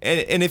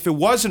 And if it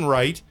wasn't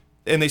right,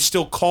 and they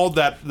still called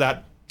that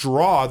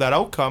draw, that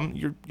outcome,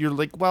 you're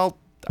like, well,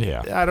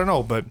 Yeah. I don't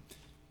know. But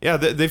yeah,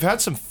 they've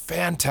had some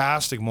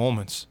fantastic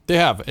moments. They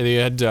have. They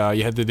had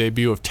you had the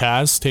debut of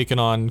Taz taking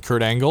on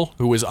Kurt Angle,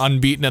 who was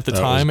unbeaten at the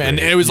time, and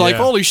great. it was like,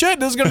 Yeah. holy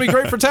shit, this is gonna be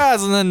great for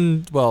Taz. And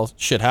then, well,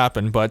 shit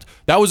happened, but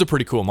that was a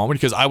pretty cool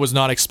moment because I was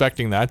not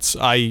expecting that.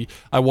 I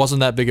wasn't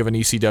that big of an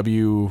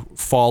ECW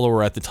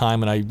follower at the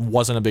time, and I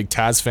wasn't a big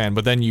Taz fan.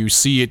 But then you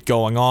see it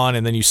going on,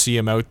 and then you see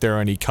him out there,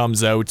 and he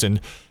comes out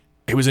and.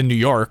 It was in New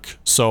York,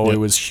 so Yep. it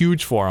was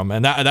huge for him,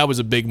 and that was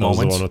a big That was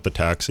moment. the one with the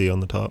taxi on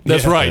the top.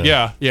 That's right.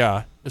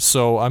 Yeah.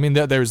 So I mean,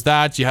 there's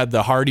that. You had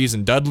the Hardys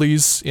and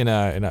Dudleys in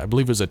I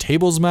believe it was a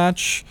tables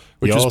match,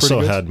 which You was pretty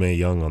also good. had Mae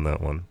Young on that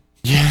one.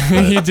 Yeah,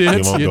 you did.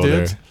 we won't You go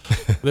did.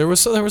 There was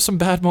some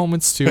bad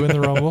moments too in the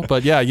Rumble,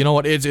 but yeah, you know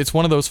what? It's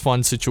one of those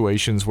fun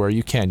situations where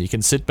you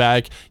can sit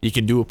back, you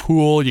can do a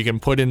pool, you can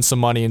put in some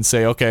money and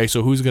say, okay,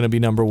 so who's going to be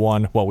number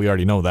one? Well, we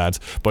already know that,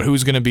 but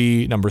who's going to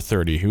be number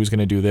 30? Who's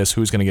going to do this?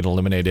 Who's going to get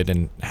eliminated?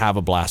 And have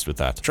a blast with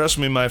that. Trust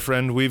me, my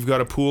friend, we've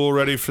got a pool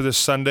ready for this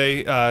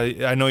Sunday.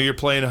 I know you're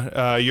playing.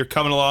 You're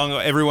coming along.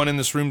 Everyone in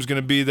this room is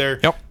going to be there.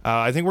 Yep.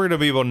 I think we're going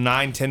to be about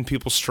 9-10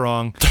 people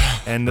strong,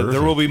 and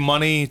there will be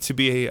money to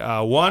be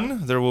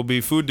won. There will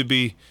be food to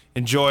be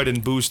enjoyed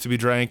and booze to be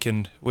drank,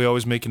 and we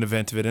always make an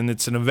event of it. And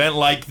it's an event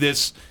like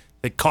this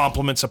that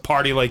complements a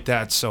party like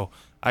that. So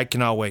I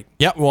cannot wait.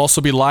 Yeah, we'll also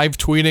be live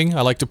tweeting.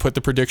 I like to put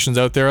the predictions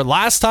out there.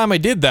 Last time I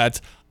did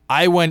that,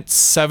 I went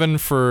 7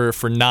 for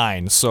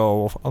 9,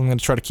 so I'm going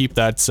to try to keep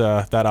that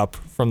up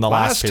from the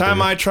last Last time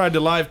pay-per-view. I tried to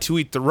live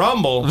tweet the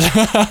Rumble,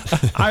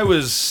 I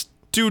was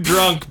too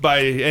drunk by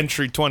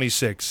entry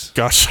 26.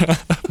 Gosh.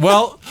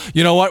 Well,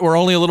 you know what? We're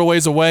only a little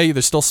ways away.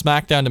 There's still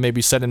SmackDown to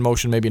maybe set in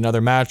motion, maybe another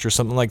match or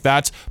something like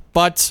that.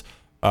 But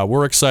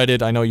we're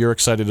excited. I know you're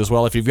excited as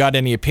well. If you've got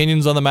any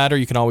opinions on the matter,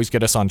 you can always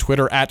get us on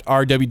Twitter at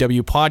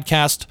RWW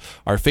Podcast,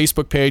 our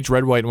Facebook page,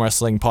 Red, White, and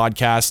Wrestling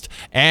Podcast,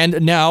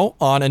 and now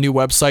on a new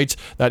website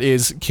that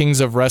is Kings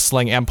of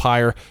Wrestling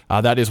Empire.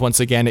 That is once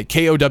again at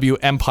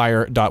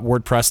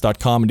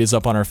kowempire.wordpress.com. It is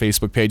up on our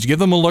Facebook page. Give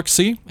them a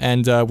look-see,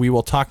 and we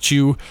will talk to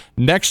you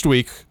next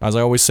week. As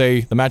I always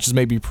say, the matches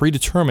may be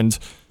predetermined,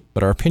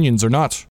 but our opinions are not.